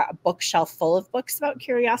 and I've got a bookshelf full of books about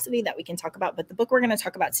curiosity that we can talk about, but the book we're going to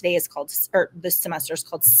talk about today is called, or this semester is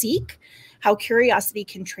called Seek: How Curiosity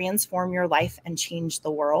Can Transform Your Life and Change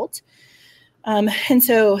the World. And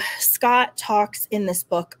so Scott talks in this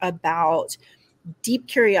book about deep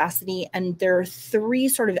curiosity, and there are three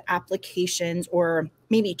sort of applications or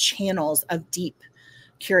maybe channels of deep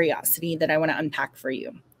curiosity that I want to unpack for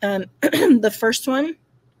you. The first one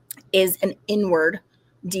is an inward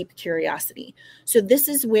deep curiosity. So this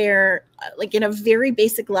is where, like, in a very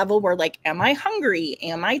basic level, we're like, am I hungry?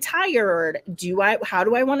 Am I tired? How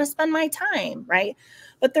do I want to spend my time? Right.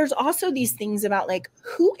 But there's also these things about, like,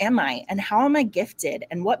 who am I and how am I gifted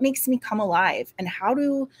and what makes me come alive and how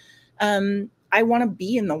do I want to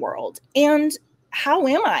be in the world, and how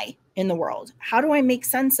am I in the world? How do I make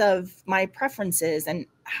sense of my preferences and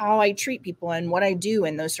how I treat people and what I do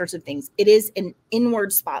and those sorts of things? It is an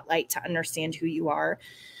inward spotlight to understand who you are.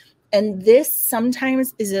 And this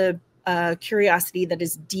sometimes is a curiosity that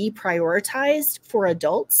is deprioritized for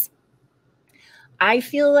adults. I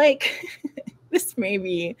feel like this may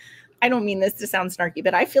be, I don't mean this to sound snarky,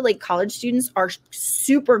 but I feel like college students are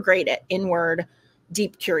super great at inward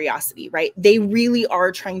deep curiosity, right? They really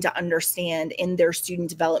are trying to understand in their student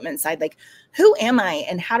development side, like, who am I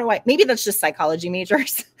and how do I, maybe that's just psychology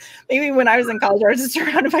majors. Maybe when I was in college, I was just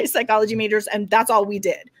surrounded by psychology majors and that's all we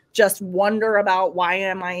did. Just wonder about why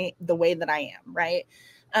am I the way that I am, right?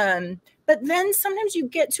 But then sometimes you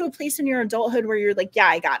get to a place in your adulthood where you're like, yeah,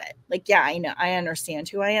 I got it. Like, yeah, I know, I understand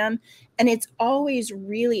who I am. And it's always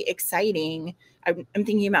really exciting. I'm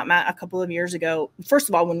thinking about Matt a couple of years ago. First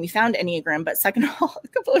of all, when we found Enneagram, but second of all, a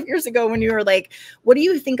couple of years ago when you were like, what do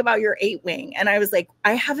you think about your 8-wing? And I was like,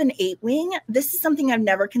 I have an 8-wing. This is something I've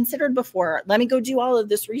never considered before. Let me go do all of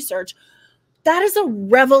this research. That is a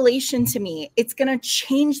revelation to me. It's going to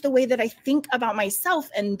change the way that I think about myself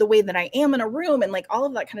and the way that I am in a room and like all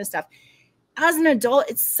of that kind of stuff. As an adult,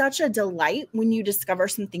 it's such a delight when you discover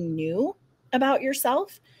something new about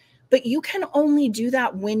yourself, but you can only do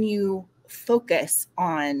that when you focus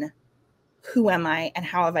on who am I and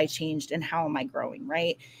how have I changed and how am I growing,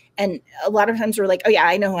 right? And a lot of times we're like, oh yeah,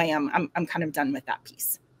 I know who I am. I'm kind of done with that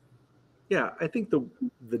piece. Yeah, I think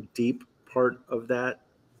the deep part of that,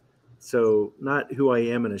 so not who I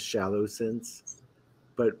am in a shallow sense,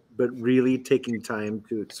 but really taking time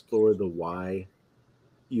to explore the why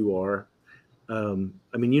you are.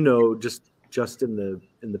 I mean, just in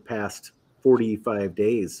the past 45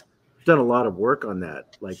 days, I've done a lot of work on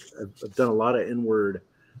that. Like I've done a lot of inward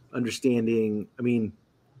understanding. I mean,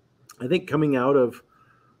 I think coming out of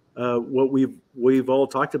what we've all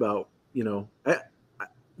talked about,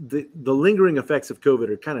 the lingering effects of COVID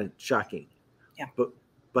are kind of shocking. Yeah.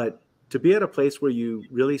 But to be at a place where you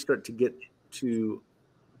really start to get to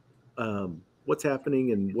what's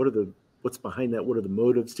happening and what's behind that, what are the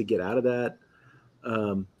motives to get out of that,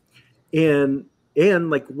 and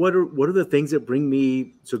like what are the things that bring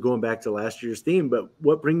me, so going back to last year's theme, but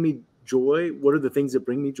what bring me joy, what are the things that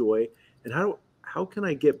bring me joy, and how can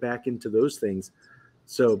I get back into those things?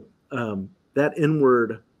 So that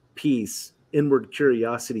inward piece, inward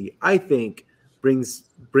curiosity, I think brings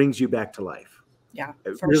you back to life. Yeah,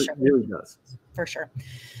 it for really, sure. really does. For sure.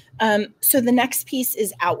 So the next piece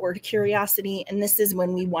is outward curiosity. And this is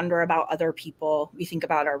when we wonder about other people. We think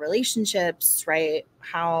about our relationships, right?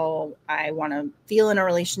 How I want to feel in a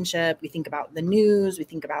relationship. We think about the news. We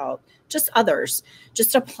think about just others,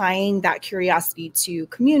 just applying that curiosity to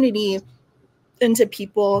community and to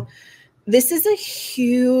people. this is a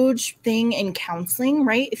huge thing in counseling,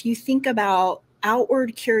 right? If you think about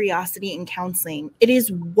outward curiosity in counseling, it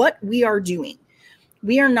is what we are doing.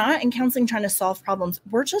 We are not in counseling trying to solve problems.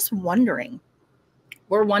 We're just wondering.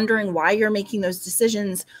 We're wondering why you're making those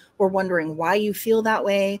decisions. We're wondering why you feel that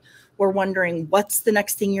way. We're wondering what's the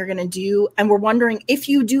next thing you're going to do. And we're wondering if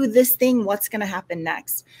you do this thing, what's going to happen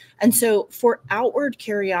next. And so for outward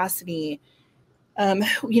curiosity,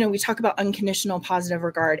 we talk about unconditional positive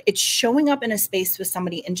regard. It's showing up in a space with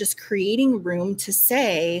somebody and just creating room to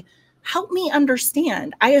say, help me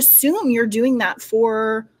understand. I assume you're doing that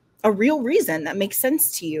for a real reason that makes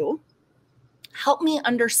sense to you. Help me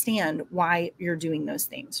understand why you're doing those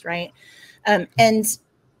things, right? And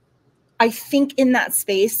I think in that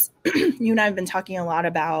space, you and I have been talking a lot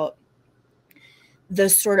about the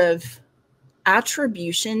sort of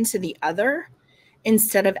attribution to the other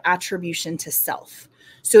instead of attribution to self.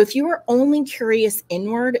 So if you are only curious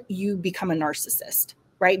inward, you become a narcissist,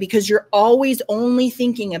 right? Because you're always only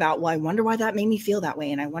thinking about, well, I wonder why that made me feel that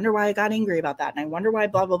way. And I wonder why I got angry about that. And I wonder why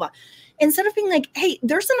blah, blah, blah. Instead of being like, hey,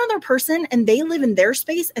 there's another person and they live in their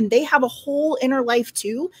space and they have a whole inner life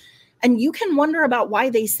too. And you can wonder about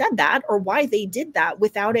why they said that or why they did that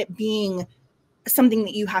without it being something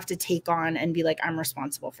that you have to take on and be like, I'm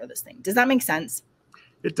responsible for this thing. Does that make sense?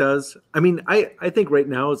 It does. I mean, I think right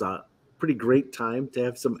now is a pretty great time to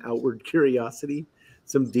have some outward curiosity,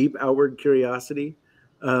 some deep outward curiosity.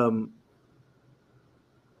 I don't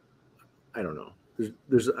know.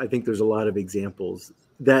 I think there's a lot of examples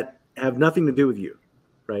that have nothing to do with you,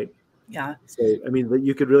 right? Yeah. So, I mean, that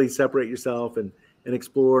you could really separate yourself and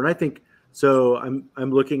explore. And I think, so I'm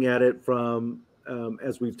looking at it from,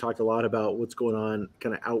 as we've talked a lot about what's going on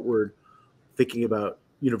kind of outward, thinking about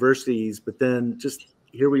universities, but then just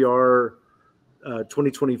here we are,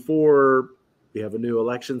 2024, we have a new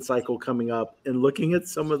election cycle coming up, and looking at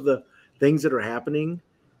some of the things that are happening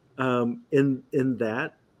in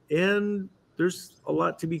that. And there's a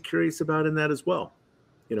lot to be curious about in that as well,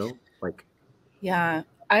 like. Yeah,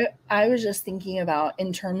 I was just thinking about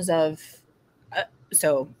in terms of,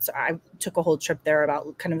 so I took a whole trip there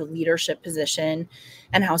about kind of a leadership position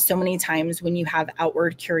and how so many times when you have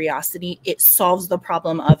outward curiosity, it solves the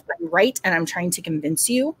problem of I'm right and I'm trying to convince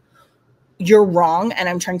you you're wrong and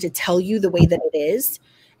I'm trying to tell you the way that it is.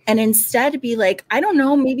 And instead be like, I don't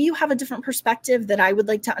know, maybe you have a different perspective that I would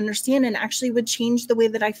like to understand and actually would change the way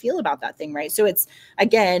that I feel about that thing, right? So it's,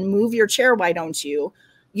 again, move your chair, why don't you?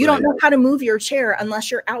 You don't know how to move your chair unless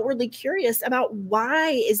you're outwardly curious about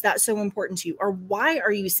why is that so important to you, or why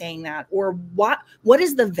are you saying that, or what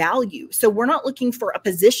is the value? So we're not looking for a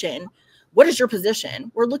position. What is your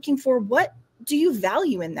position? We're looking for what do you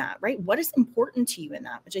value in that, right? What is important to you in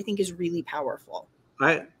that, which I think is really powerful.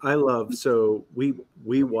 I love, so we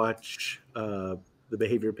watch the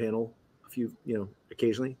behavior panel a few,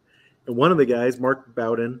 occasionally. And one of the guys, Mark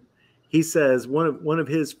Bowden, he says one of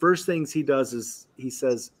his first things he does is he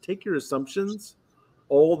says, take your assumptions,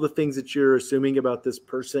 all the things that you're assuming about this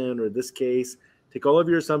person or this case, take all of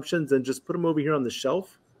your assumptions and just put them over here on the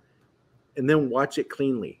shelf and then watch it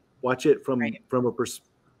cleanly. Watch it from a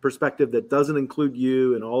perspective that doesn't include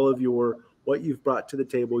you and all of what you've brought to the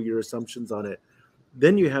table, your assumptions on it.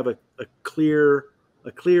 Then you have a clearer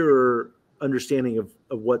understanding of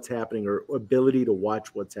what's happening or ability to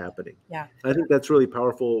watch what's happening. Yeah. I think that's really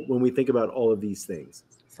powerful when we think about all of these things.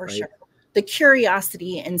 For sure. The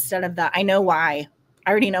curiosity instead of the, I know why. I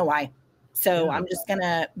already know why. So I'm just going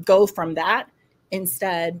to go from that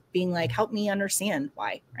instead being like, help me understand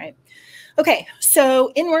why, right? Okay.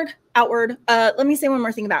 So inward, outward. Let me say one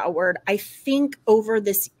more thing about outward. I think over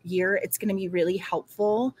this year, it's going to be really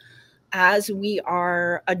helpful as we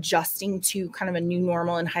are adjusting to kind of a new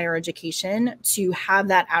normal in higher education to have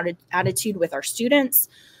that attitude with our students,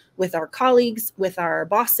 with our colleagues, with our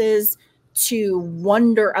bosses, to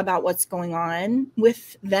wonder about what's going on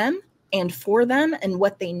with them and for them and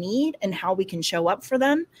what they need and how we can show up for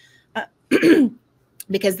them.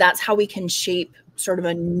 Because that's how we can shape sort of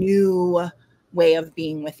a new way of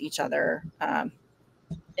being with each other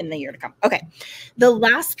in the year to come. Okay. The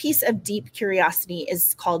last piece of deep curiosity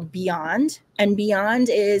is called beyond. And beyond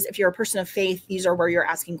is, if you're a person of faith, these are where you're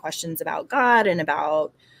asking questions about God and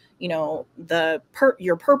about,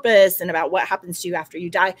 your purpose and about what happens to you after you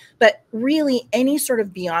die. But really any sort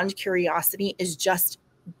of beyond curiosity is just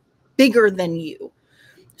bigger than you.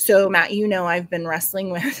 So Matt, I've been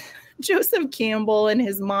wrestling with Joseph Campbell and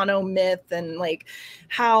his monomyth and like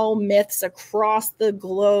how myths across the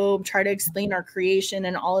globe try to explain our creation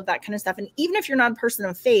and all of that kind of stuff. And even if you're not a person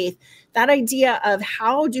of faith, that idea of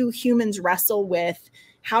how do humans wrestle with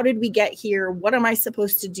How did we get here? What am I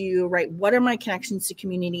supposed to do, right? What are my connections to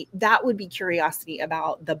community? That would be curiosity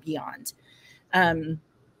about the beyond.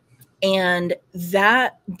 And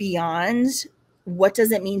that beyond, what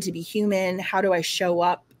does it mean to be human? How do I show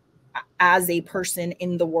up as a person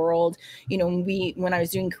in the world? You know, when I was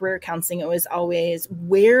doing career counseling, it was always,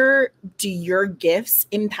 where do your gifts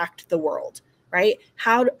impact the world, right?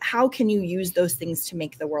 How can you use those things to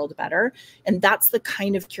make the world better? And that's the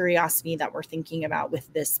kind of curiosity that we're thinking about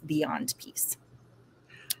with this beyond piece.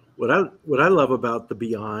 What I love about the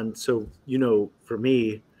beyond, so, you know, for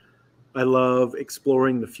me, I love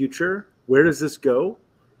exploring the future. Where does this go?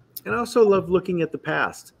 And I also love looking at the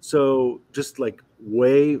past. So just like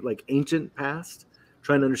ancient past,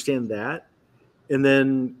 trying to understand that. And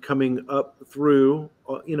then coming up through,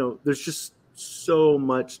 you know, there's just so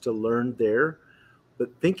much to learn there.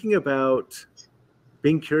 But thinking about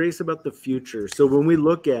being curious about the future. So when we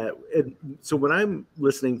look at it, so when I'm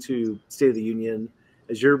listening to State of the Union,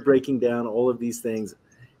 as you're breaking down all of these things,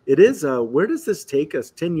 it is, where does this take us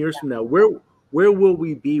 10 years from now? Where will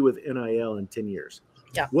we be with NIL in 10 years?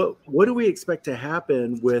 Yeah. What do we expect to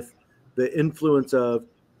happen with the influence of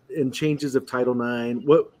and changes of Title IX?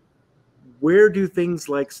 Where do things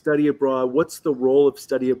like study abroad? What's the role of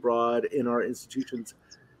study abroad in our institutions?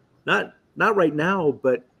 Not right now,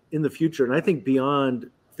 but in the future. And I think beyond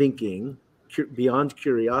thinking, beyond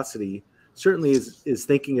curiosity, certainly is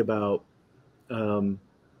thinking about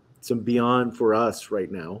some beyond for us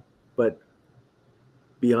right now, but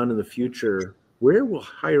beyond in the future. Where will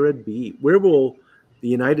higher ed be? Where will the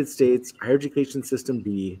United States higher education system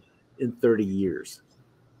be in 30 years?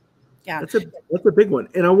 Yeah, that's a big one.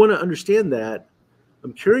 And I want to understand that.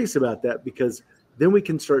 I'm curious about that, because then we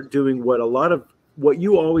can start doing what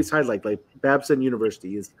you always highlight, like Babson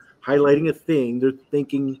University is highlighting a thing. They're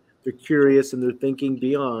thinking, they're curious, and they're thinking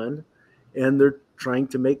beyond, and they're trying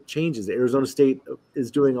to make changes. Arizona State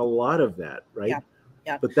is doing a lot of that, right? Yeah.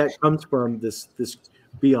 Yeah. But that comes from this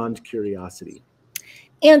beyond curiosity.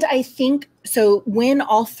 And I think, so when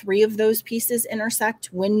all three of those pieces intersect,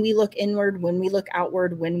 when we look inward, when we look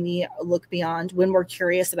outward, when we look beyond, when we're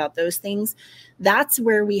curious about those things, that's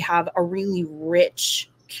where we have a really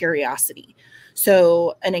rich curiosity.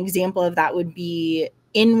 So an example of that would be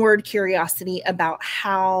inward curiosity about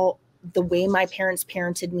how the way my parents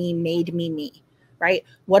parented me made me, right?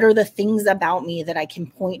 What are the things about me that I can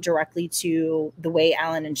point directly to the way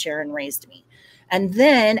Alan and Sharon raised me? And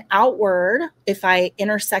then outward, if I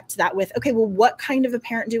intersect that with, okay, well, what kind of a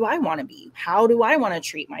parent do I want to be? How do I want to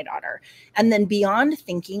treat my daughter? And then beyond,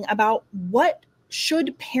 thinking about, what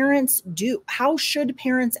should parents do? How should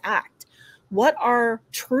parents act? What are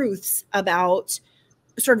truths about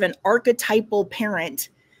sort of an archetypal parent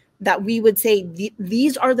that we would say,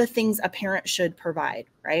 these are the things a parent should provide,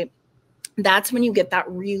 right? That's when you get that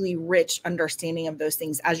really rich understanding of those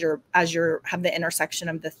things as you have the intersection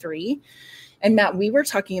of the three. And Matt, we were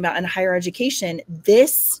talking about in higher education,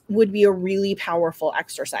 this would be a really powerful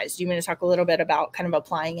exercise. Do you want to talk a little bit about kind of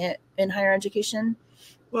applying it in higher education?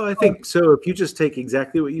 Well, I think so. If you just take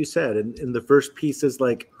exactly what you said, and the first piece is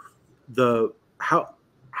like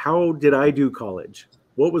how did I do college?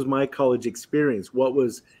 What was my college experience? What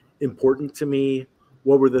was important to me?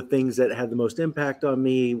 What were the things that had the most impact on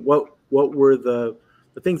me? What were the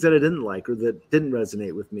things that I didn't like or that didn't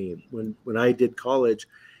resonate with me when I did college?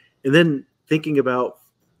 And then thinking about,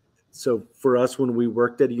 so for us, when we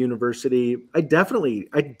worked at a university, I definitely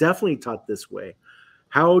taught this way.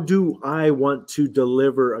 How do I want to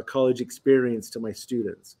deliver a college experience to my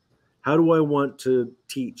students? How do I want to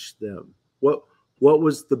teach them? What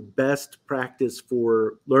was the best practice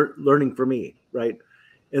for learning for me, right?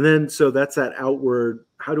 And then, so that's that outward,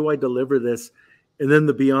 how do I deliver this? And then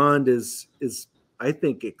the beyond is I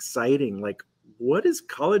think exciting. Like, what is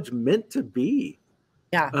college meant to be?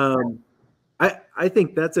 Yeah. I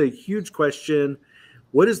think that's a huge question.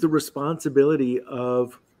 What is the responsibility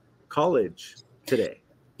of college today?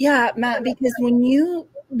 Yeah, Matt, because when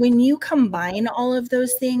you combine all of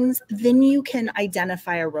those things, then you can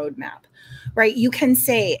identify a roadmap, right? You can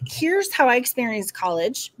say, here's how I experienced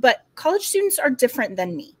college, but college students are different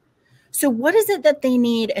than me. So what is it that they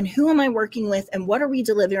need, and who am I working with, and what are we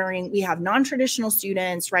delivering? We have non-traditional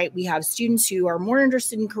students, right? We have students who are more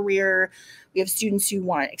interested in career. We have students who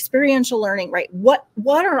want experiential learning, right? What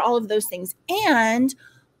are all of those things? And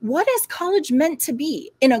what is college meant to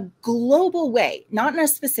be in a global way, not in a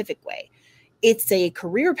specific way? It's a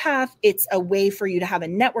career path. It's a way for you to have a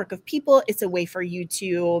network of people. It's a way for you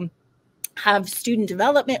to have student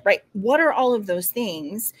development, right? What are all of those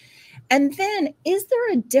things? And then, is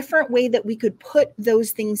there a different way that we could put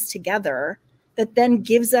those things together that then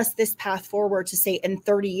gives us this path forward to say in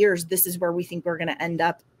 30 years, this is where we think we're going to end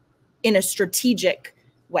up in a strategic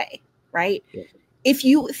way, right? Yeah. If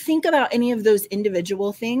you think about any of those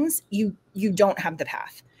individual things, you don't have the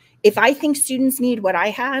path. If I think students need what I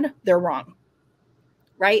had, they're wrong,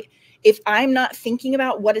 right? If I'm not thinking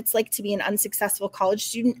about what it's like to be an unsuccessful college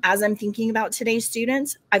student as I'm thinking about today's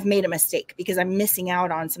students, I've made a mistake because I'm missing out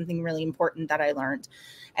on something really important that I learned.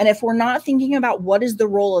 And if we're not thinking about what is the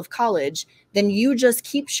role of college, then you just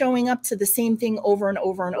keep showing up to the same thing over and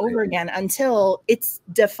over and over again until it's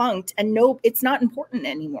defunct and nope, it's not important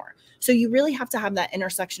anymore. So you really have to have that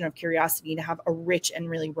intersection of curiosity to have a rich and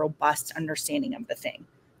really robust understanding of the thing.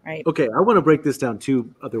 Right. Okay, I want to break this down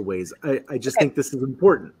two other ways. I just think this is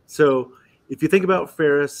important. So if you think about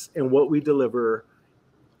Ferris and what we deliver,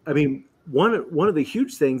 I mean, one of the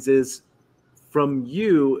huge things is from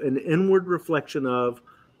you an inward reflection of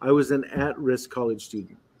I was an at-risk college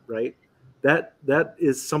student, right? That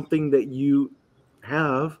is something that you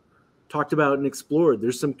have talked about and explored.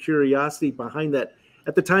 There's some curiosity behind that.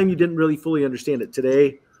 At the time, you didn't really fully understand it.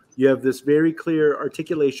 Today, you have this very clear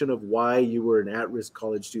articulation of why you were an at-risk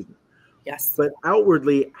college student. Yes. But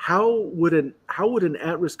outwardly, how would an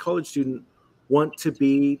at-risk college student want to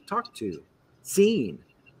be talked to, seen,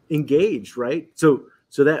 engaged, right? So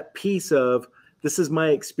that piece of this is my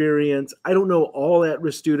experience. I don't know all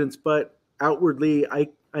at-risk students, but outwardly,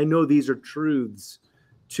 I know these are truths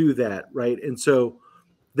to that, right? And so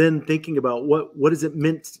then thinking about what is it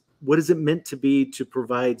meant to be to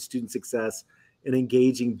provide student success and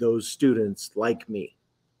engaging those students like me.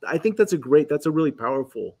 I think that's a really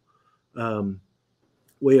powerful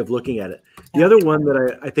way of looking at it. The other one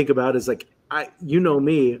that I think about is like, you know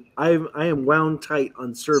me, I am wound tight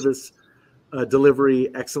on service delivery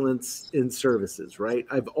excellence in services, right?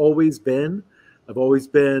 I've always been, I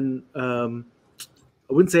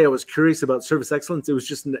wouldn't say I was curious about service excellence. It was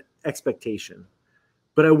just an expectation.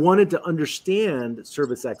 But I wanted to understand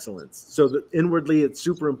service excellence. So that inwardly, it's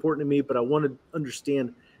super important to me, but I want to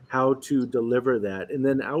understand how to deliver that. And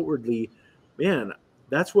then outwardly, man,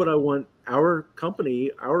 that's what I want our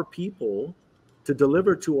company, our people to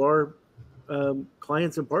deliver to our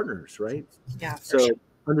clients and partners, right? Yeah. So sure.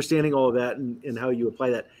 Understanding all of that and how you apply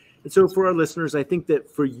that. And so for our listeners, I think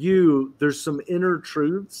that for you, there's some inner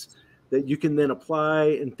truths that you can then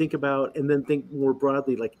apply and think about, and then think more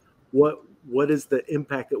broadly, like what is the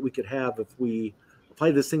impact that we could have if we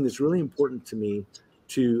apply this thing that's really important to me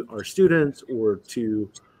to our students or to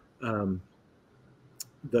I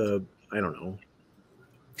don't know.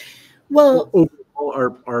 Well,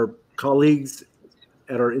 overall, our colleagues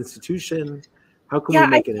at our institution. How can we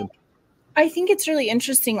make an impact? I think it's really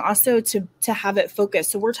interesting also to have it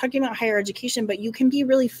focused. So we're talking about higher education, but you can be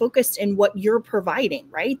really focused in what you're providing,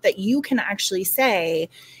 right? That you can actually say,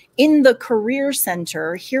 in the Career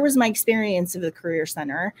Center, here was my experience of the Career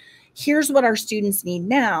Center. Here's what our students need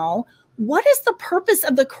now. What is the purpose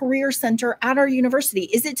of the Career Center at our university?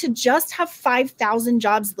 Is it to just have 5,000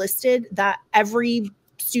 jobs listed that every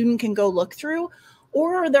student can go look through?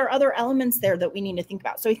 Or are there other elements there that we need to think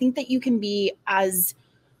about? So I think that you can be as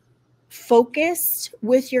focused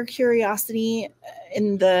with your curiosity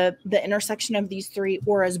in the intersection of these three,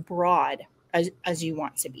 or as broad as you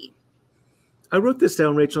want to be. I wrote this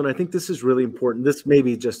down, Rachel, and I think this is really important. This may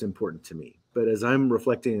be just important to me, but as I'm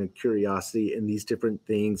reflecting on curiosity and these different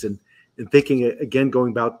things and thinking, again,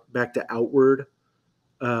 going back to outward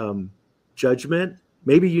judgment,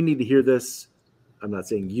 maybe you need to hear this. I'm not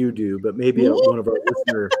saying you do, but maybe one of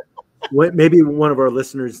our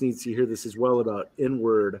listeners needs to hear this as well, about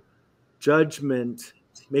inward judgment,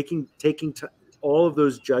 taking all of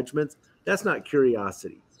those judgments. That's not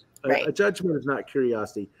curiosity. Right. A judgment is not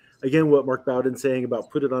curiosity. Again, what Mark Bowden's saying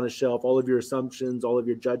about put it on a shelf, all of your assumptions, all of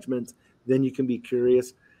your judgments, then you can be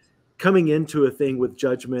curious. Coming into a thing with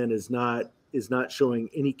judgment is not showing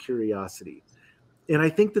any curiosity. And I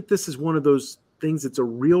think that this is one of those things that's a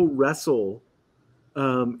real wrestle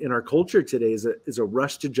in our culture today, is a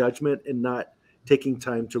rush to judgment and not taking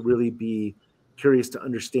time to really be curious to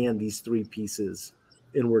understand these three pieces,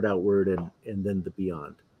 inward, outward, and then the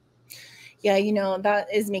beyond. Yeah, that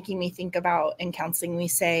is making me think about, in counseling, we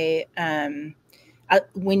say,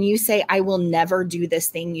 when you say, I will never do this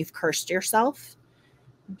thing, you've cursed yourself.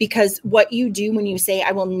 Because what you do when you say,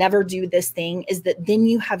 I will never do this thing, is that then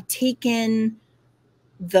you have taken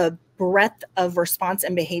the breadth of response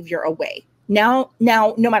and behavior away. Now,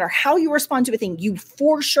 no matter how you respond to a thing, you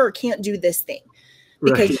for sure can't do this thing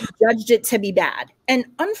because you judged it to be bad. And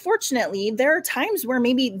unfortunately, there are times where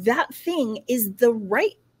maybe that thing is the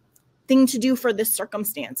right thing to do for this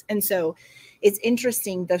circumstance. And so it's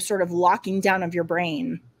interesting, the sort of locking down of your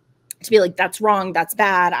brain to be like, that's wrong, that's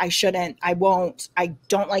bad, I shouldn't, I won't, I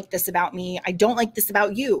don't like this about me, I don't like this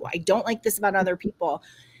about you, I don't like this about other people,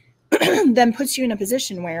 then puts you in a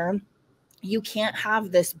position where you can't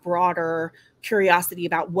have this broader curiosity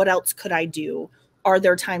about what else could I do? Are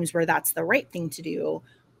there times where that's the right thing to do?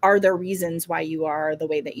 Are there reasons why you are the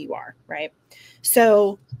way that you are, right?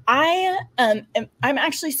 So I'm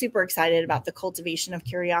actually super excited about the cultivation of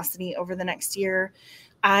curiosity over the next year.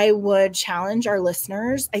 I would challenge our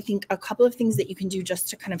listeners. I think a couple of things that you can do just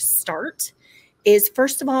to kind of start is,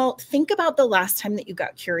 first of all, think about the last time that you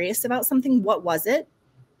got curious about something. What was it?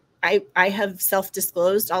 I have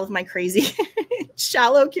self-disclosed all of my crazy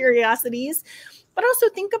shallow curiosities, but also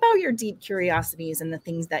think about your deep curiosities and the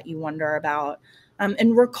things that you wonder about.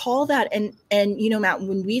 And recall that. And, you know, Matt,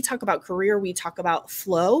 when we talk about career, we talk about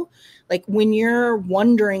flow. Like when you're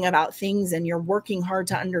wondering about things and you're working hard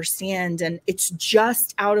to understand and it's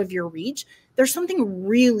just out of your reach, there's something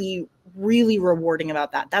really, really rewarding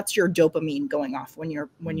about that. That's your dopamine going off when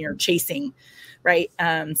you're chasing, right?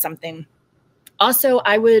 Something. Also,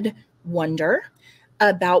 I would wonder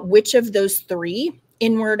about which of those three,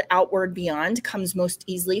 inward, outward, beyond, comes most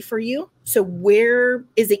easily for you. So where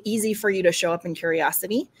is it easy for you to show up in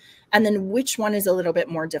curiosity? And then which one is a little bit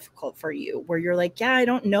more difficult for you, where you're like, yeah, I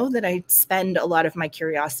don't know that I spend a lot of my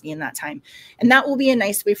curiosity in that time. And that will be a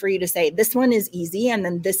nice way for you to say, this one is easy. And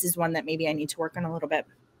then this is one that maybe I need to work on a little bit.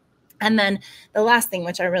 And then the last thing,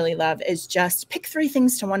 which I really love, is just pick 3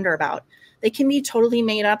 things to wonder about. They can be totally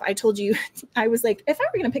made up. I told you, I was like, if I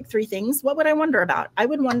were going to pick 3 things, what would I wonder about? I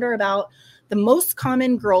would wonder about the most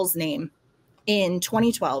common girl's name in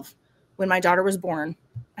 2012 when my daughter was born.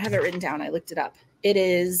 I have it written down. I looked it up. It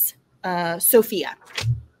is Sophia.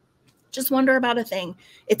 Just wonder about a thing.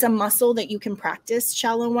 It's a muscle that you can practice,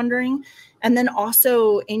 shallow wondering. And then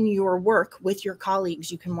also in your work with your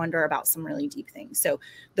colleagues, you can wonder about some really deep things. So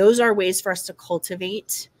those are ways for us to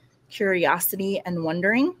cultivate curiosity and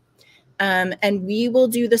wondering. And we will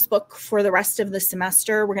do this book for the rest of the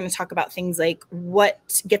semester. We're going to talk about things like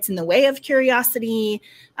what gets in the way of curiosity.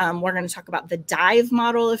 We're going to talk about the dive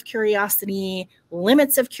model of curiosity,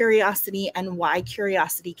 limits of curiosity, and why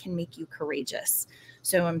curiosity can make you courageous.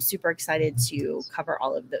 So I'm super excited to cover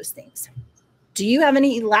all of those things. Do you have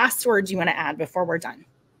any last words you want to add before we're done?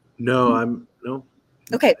 No.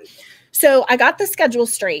 Okay. So I got the schedule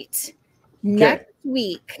straight. Next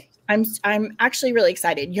week, I'm actually really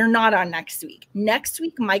excited. You're not on next week. Next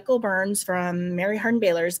week, Michael Burns from Mary Hardin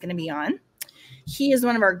Baylor is going to be on. He is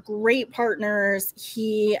one of our great partners.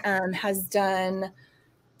 He has done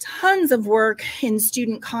tons of work in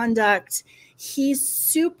student conduct. He's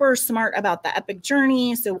super smart about the epic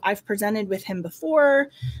journey. So I've presented with him before,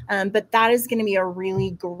 but that is going to be a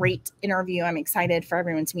really great interview. I'm excited for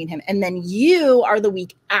everyone to meet him. And then you are the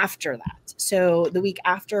week after that. So the week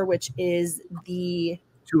after, which is the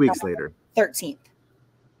 2 weeks later, 13th,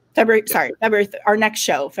 our next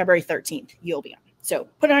show, February 13th, you'll be on. So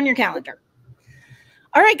put it on your calendar.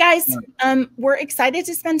 All right, guys, we're excited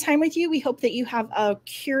to spend time with you. We hope that you have a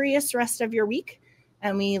curious rest of your week,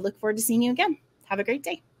 and we look forward to seeing you again. Have a great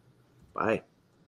day. Bye.